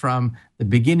 years from the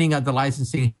beginning of the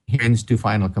licensing hearings to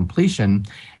final completion.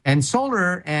 And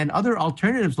solar and other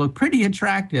alternatives look pretty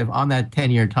attractive on that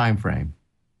 10-year time frame.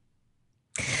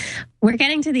 We're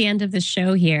getting to the end of the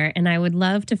show here, and I would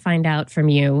love to find out from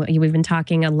you. We've been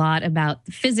talking a lot about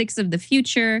the physics of the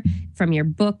future from your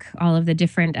book, all of the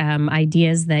different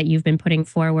ideas that you've been putting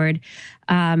forward.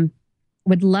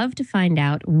 Would love to find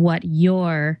out what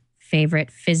your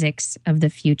favorite physics of the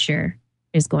future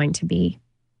is going to be.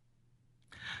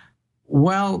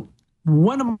 Well,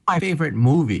 one of my favorite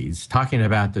movies talking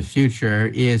about the future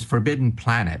is Forbidden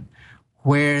Planet,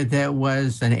 where there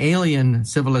was an alien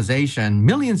civilization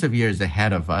millions of years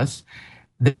ahead of us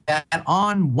that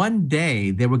on one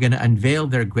day they were going to unveil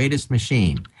their greatest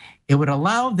machine. It would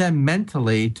allow them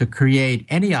mentally to create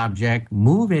any object,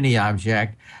 move any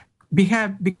object,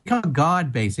 become a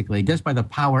god basically just by the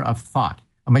power of thought,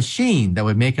 a machine that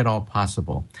would make it all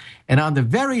possible. And on the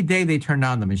very day they turned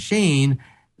on the machine,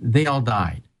 they all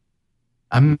died.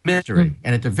 A mystery.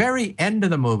 And at the very end of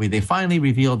the movie, they finally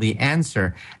revealed the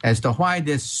answer as to why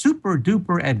this super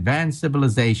duper advanced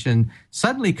civilization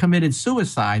suddenly committed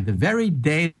suicide the very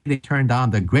day they turned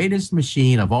on the greatest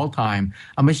machine of all time,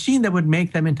 a machine that would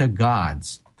make them into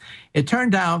gods. It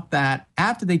turned out that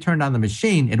after they turned on the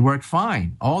machine, it worked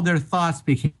fine. All their thoughts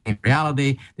became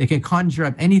reality. They could conjure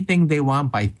up anything they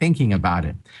want by thinking about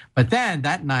it. But then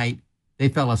that night, they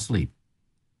fell asleep.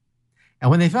 And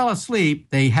when they fell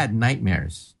asleep, they had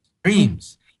nightmares,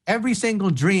 dreams. Every single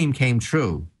dream came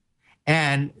true.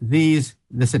 And this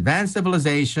advanced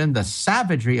civilization, the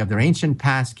savagery of their ancient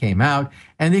past came out,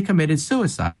 and they committed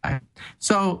suicide.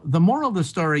 So the moral of the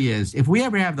story is, if we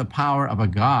ever have the power of a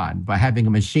god by having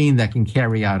a machine that can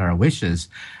carry out our wishes,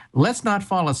 let's not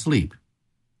fall asleep.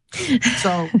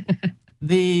 So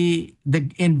the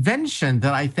invention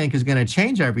that I think is going to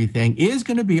change everything is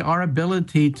going to be our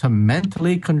ability to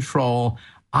mentally control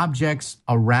objects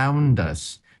around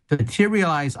us, to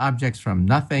materialize objects from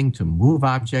nothing, to move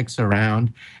objects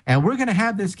around. And we're going to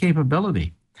have this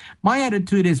capability. My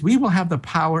attitude is we will have the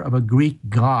power of a Greek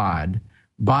god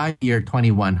by year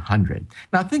 2100.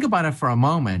 Now, think about it for a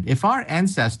moment. If our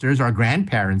ancestors, our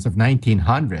grandparents of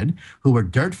 1900, who were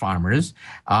dirt farmers,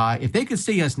 if they could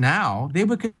see us now, they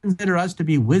would consider us to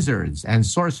be wizards and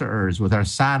sorcerers with our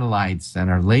satellites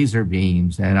and our laser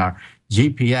beams and our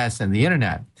GPS and the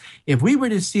internet. If we were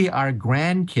to see our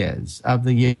grandkids of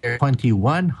the year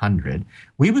 2100,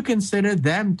 we would consider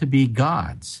them to be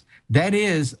gods. That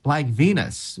is, like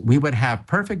Venus, we would have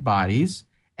perfect bodies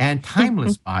and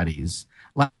timeless bodies.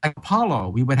 Like Apollo,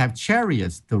 we would have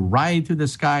chariots to ride through the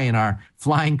sky in our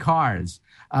flying cars.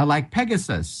 Like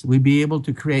Pegasus, we'd be able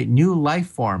to create new life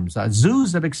forms,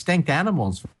 zoos of extinct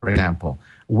animals, for example,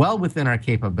 well within our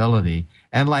capability.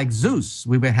 And like Zeus,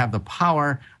 we would have the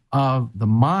power of the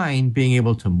mind being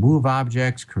able to move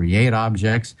objects, create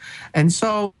objects. And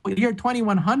so in the year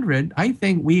 2100, I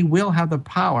think we will have the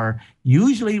power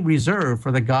usually reserved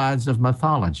for the gods of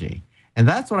mythology. And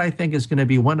that's what I think is going to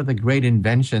be one of the great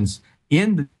inventions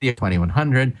in the year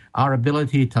 2100, our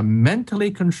ability to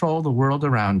mentally control the world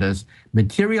around us,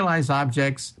 materialize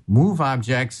objects, move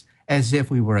objects as if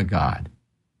we were a god.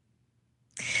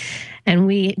 And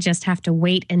we just have to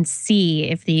wait and see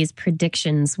if these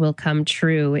predictions will come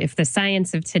true, if the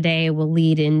science of today will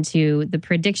lead into the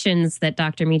predictions that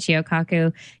Dr. Michio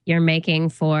Kaku, you're making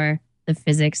for the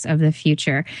physics of the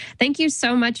future. Thank you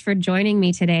so much for joining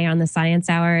me today on the Science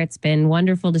Hour. It's been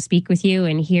wonderful to speak with you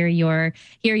and hear your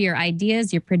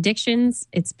ideas, your predictions.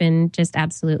 It's been just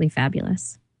absolutely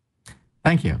fabulous.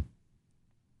 Thank you.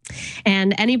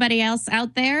 And anybody else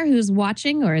out there who's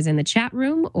watching or is in the chat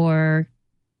room or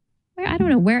I don't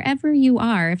know, wherever you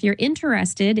are, if you're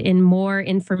interested in more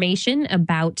information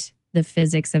about the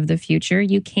physics of the future,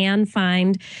 you can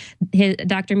find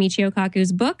Dr. Michio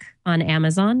Kaku's book on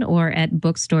Amazon or at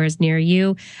bookstores near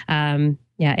you.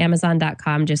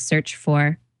 Amazon.com. Just search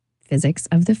for Physics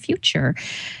of the Future.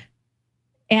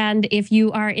 And if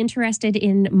you are interested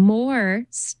in more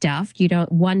stuff,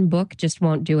 one book just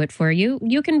won't do it for you.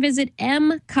 You can visit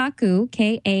mkaku.org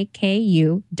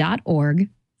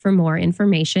for more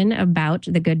information about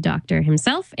the good doctor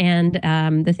himself and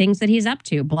the things that he's up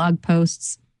to, blog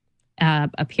posts,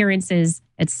 appearances,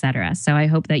 etc. So I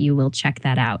hope that you will check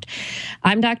that out.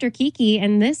 I'm Dr. Kiki,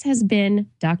 and this has been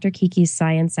Dr. Kiki's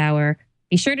Science Hour.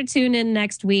 Be sure to tune in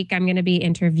next week. I'm going to be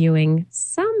interviewing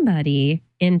somebody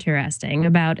interesting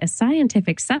about a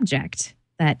scientific subject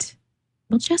that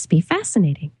will just be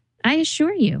fascinating. I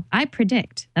assure you, I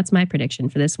predict. That's my prediction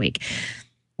for this week.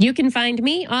 You can find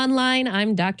me online.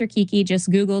 I'm Dr. Kiki.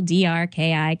 Just Google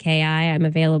DRKIKI. I'm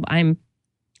available. I'm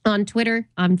on Twitter,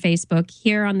 on Facebook,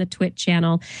 here on the Twit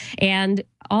channel, and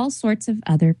all sorts of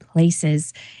other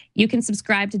places. You can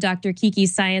subscribe to Dr.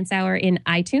 Kiki's Science Hour in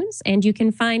iTunes, and you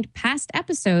can find past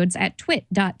episodes at twit.tv/Kiki.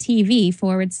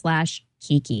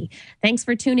 Thanks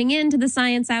for tuning in to the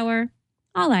Science Hour.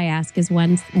 All I ask is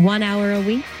 1 hour a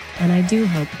week, and I do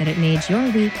hope that it made your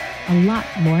week a lot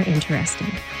more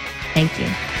interesting. Thank you.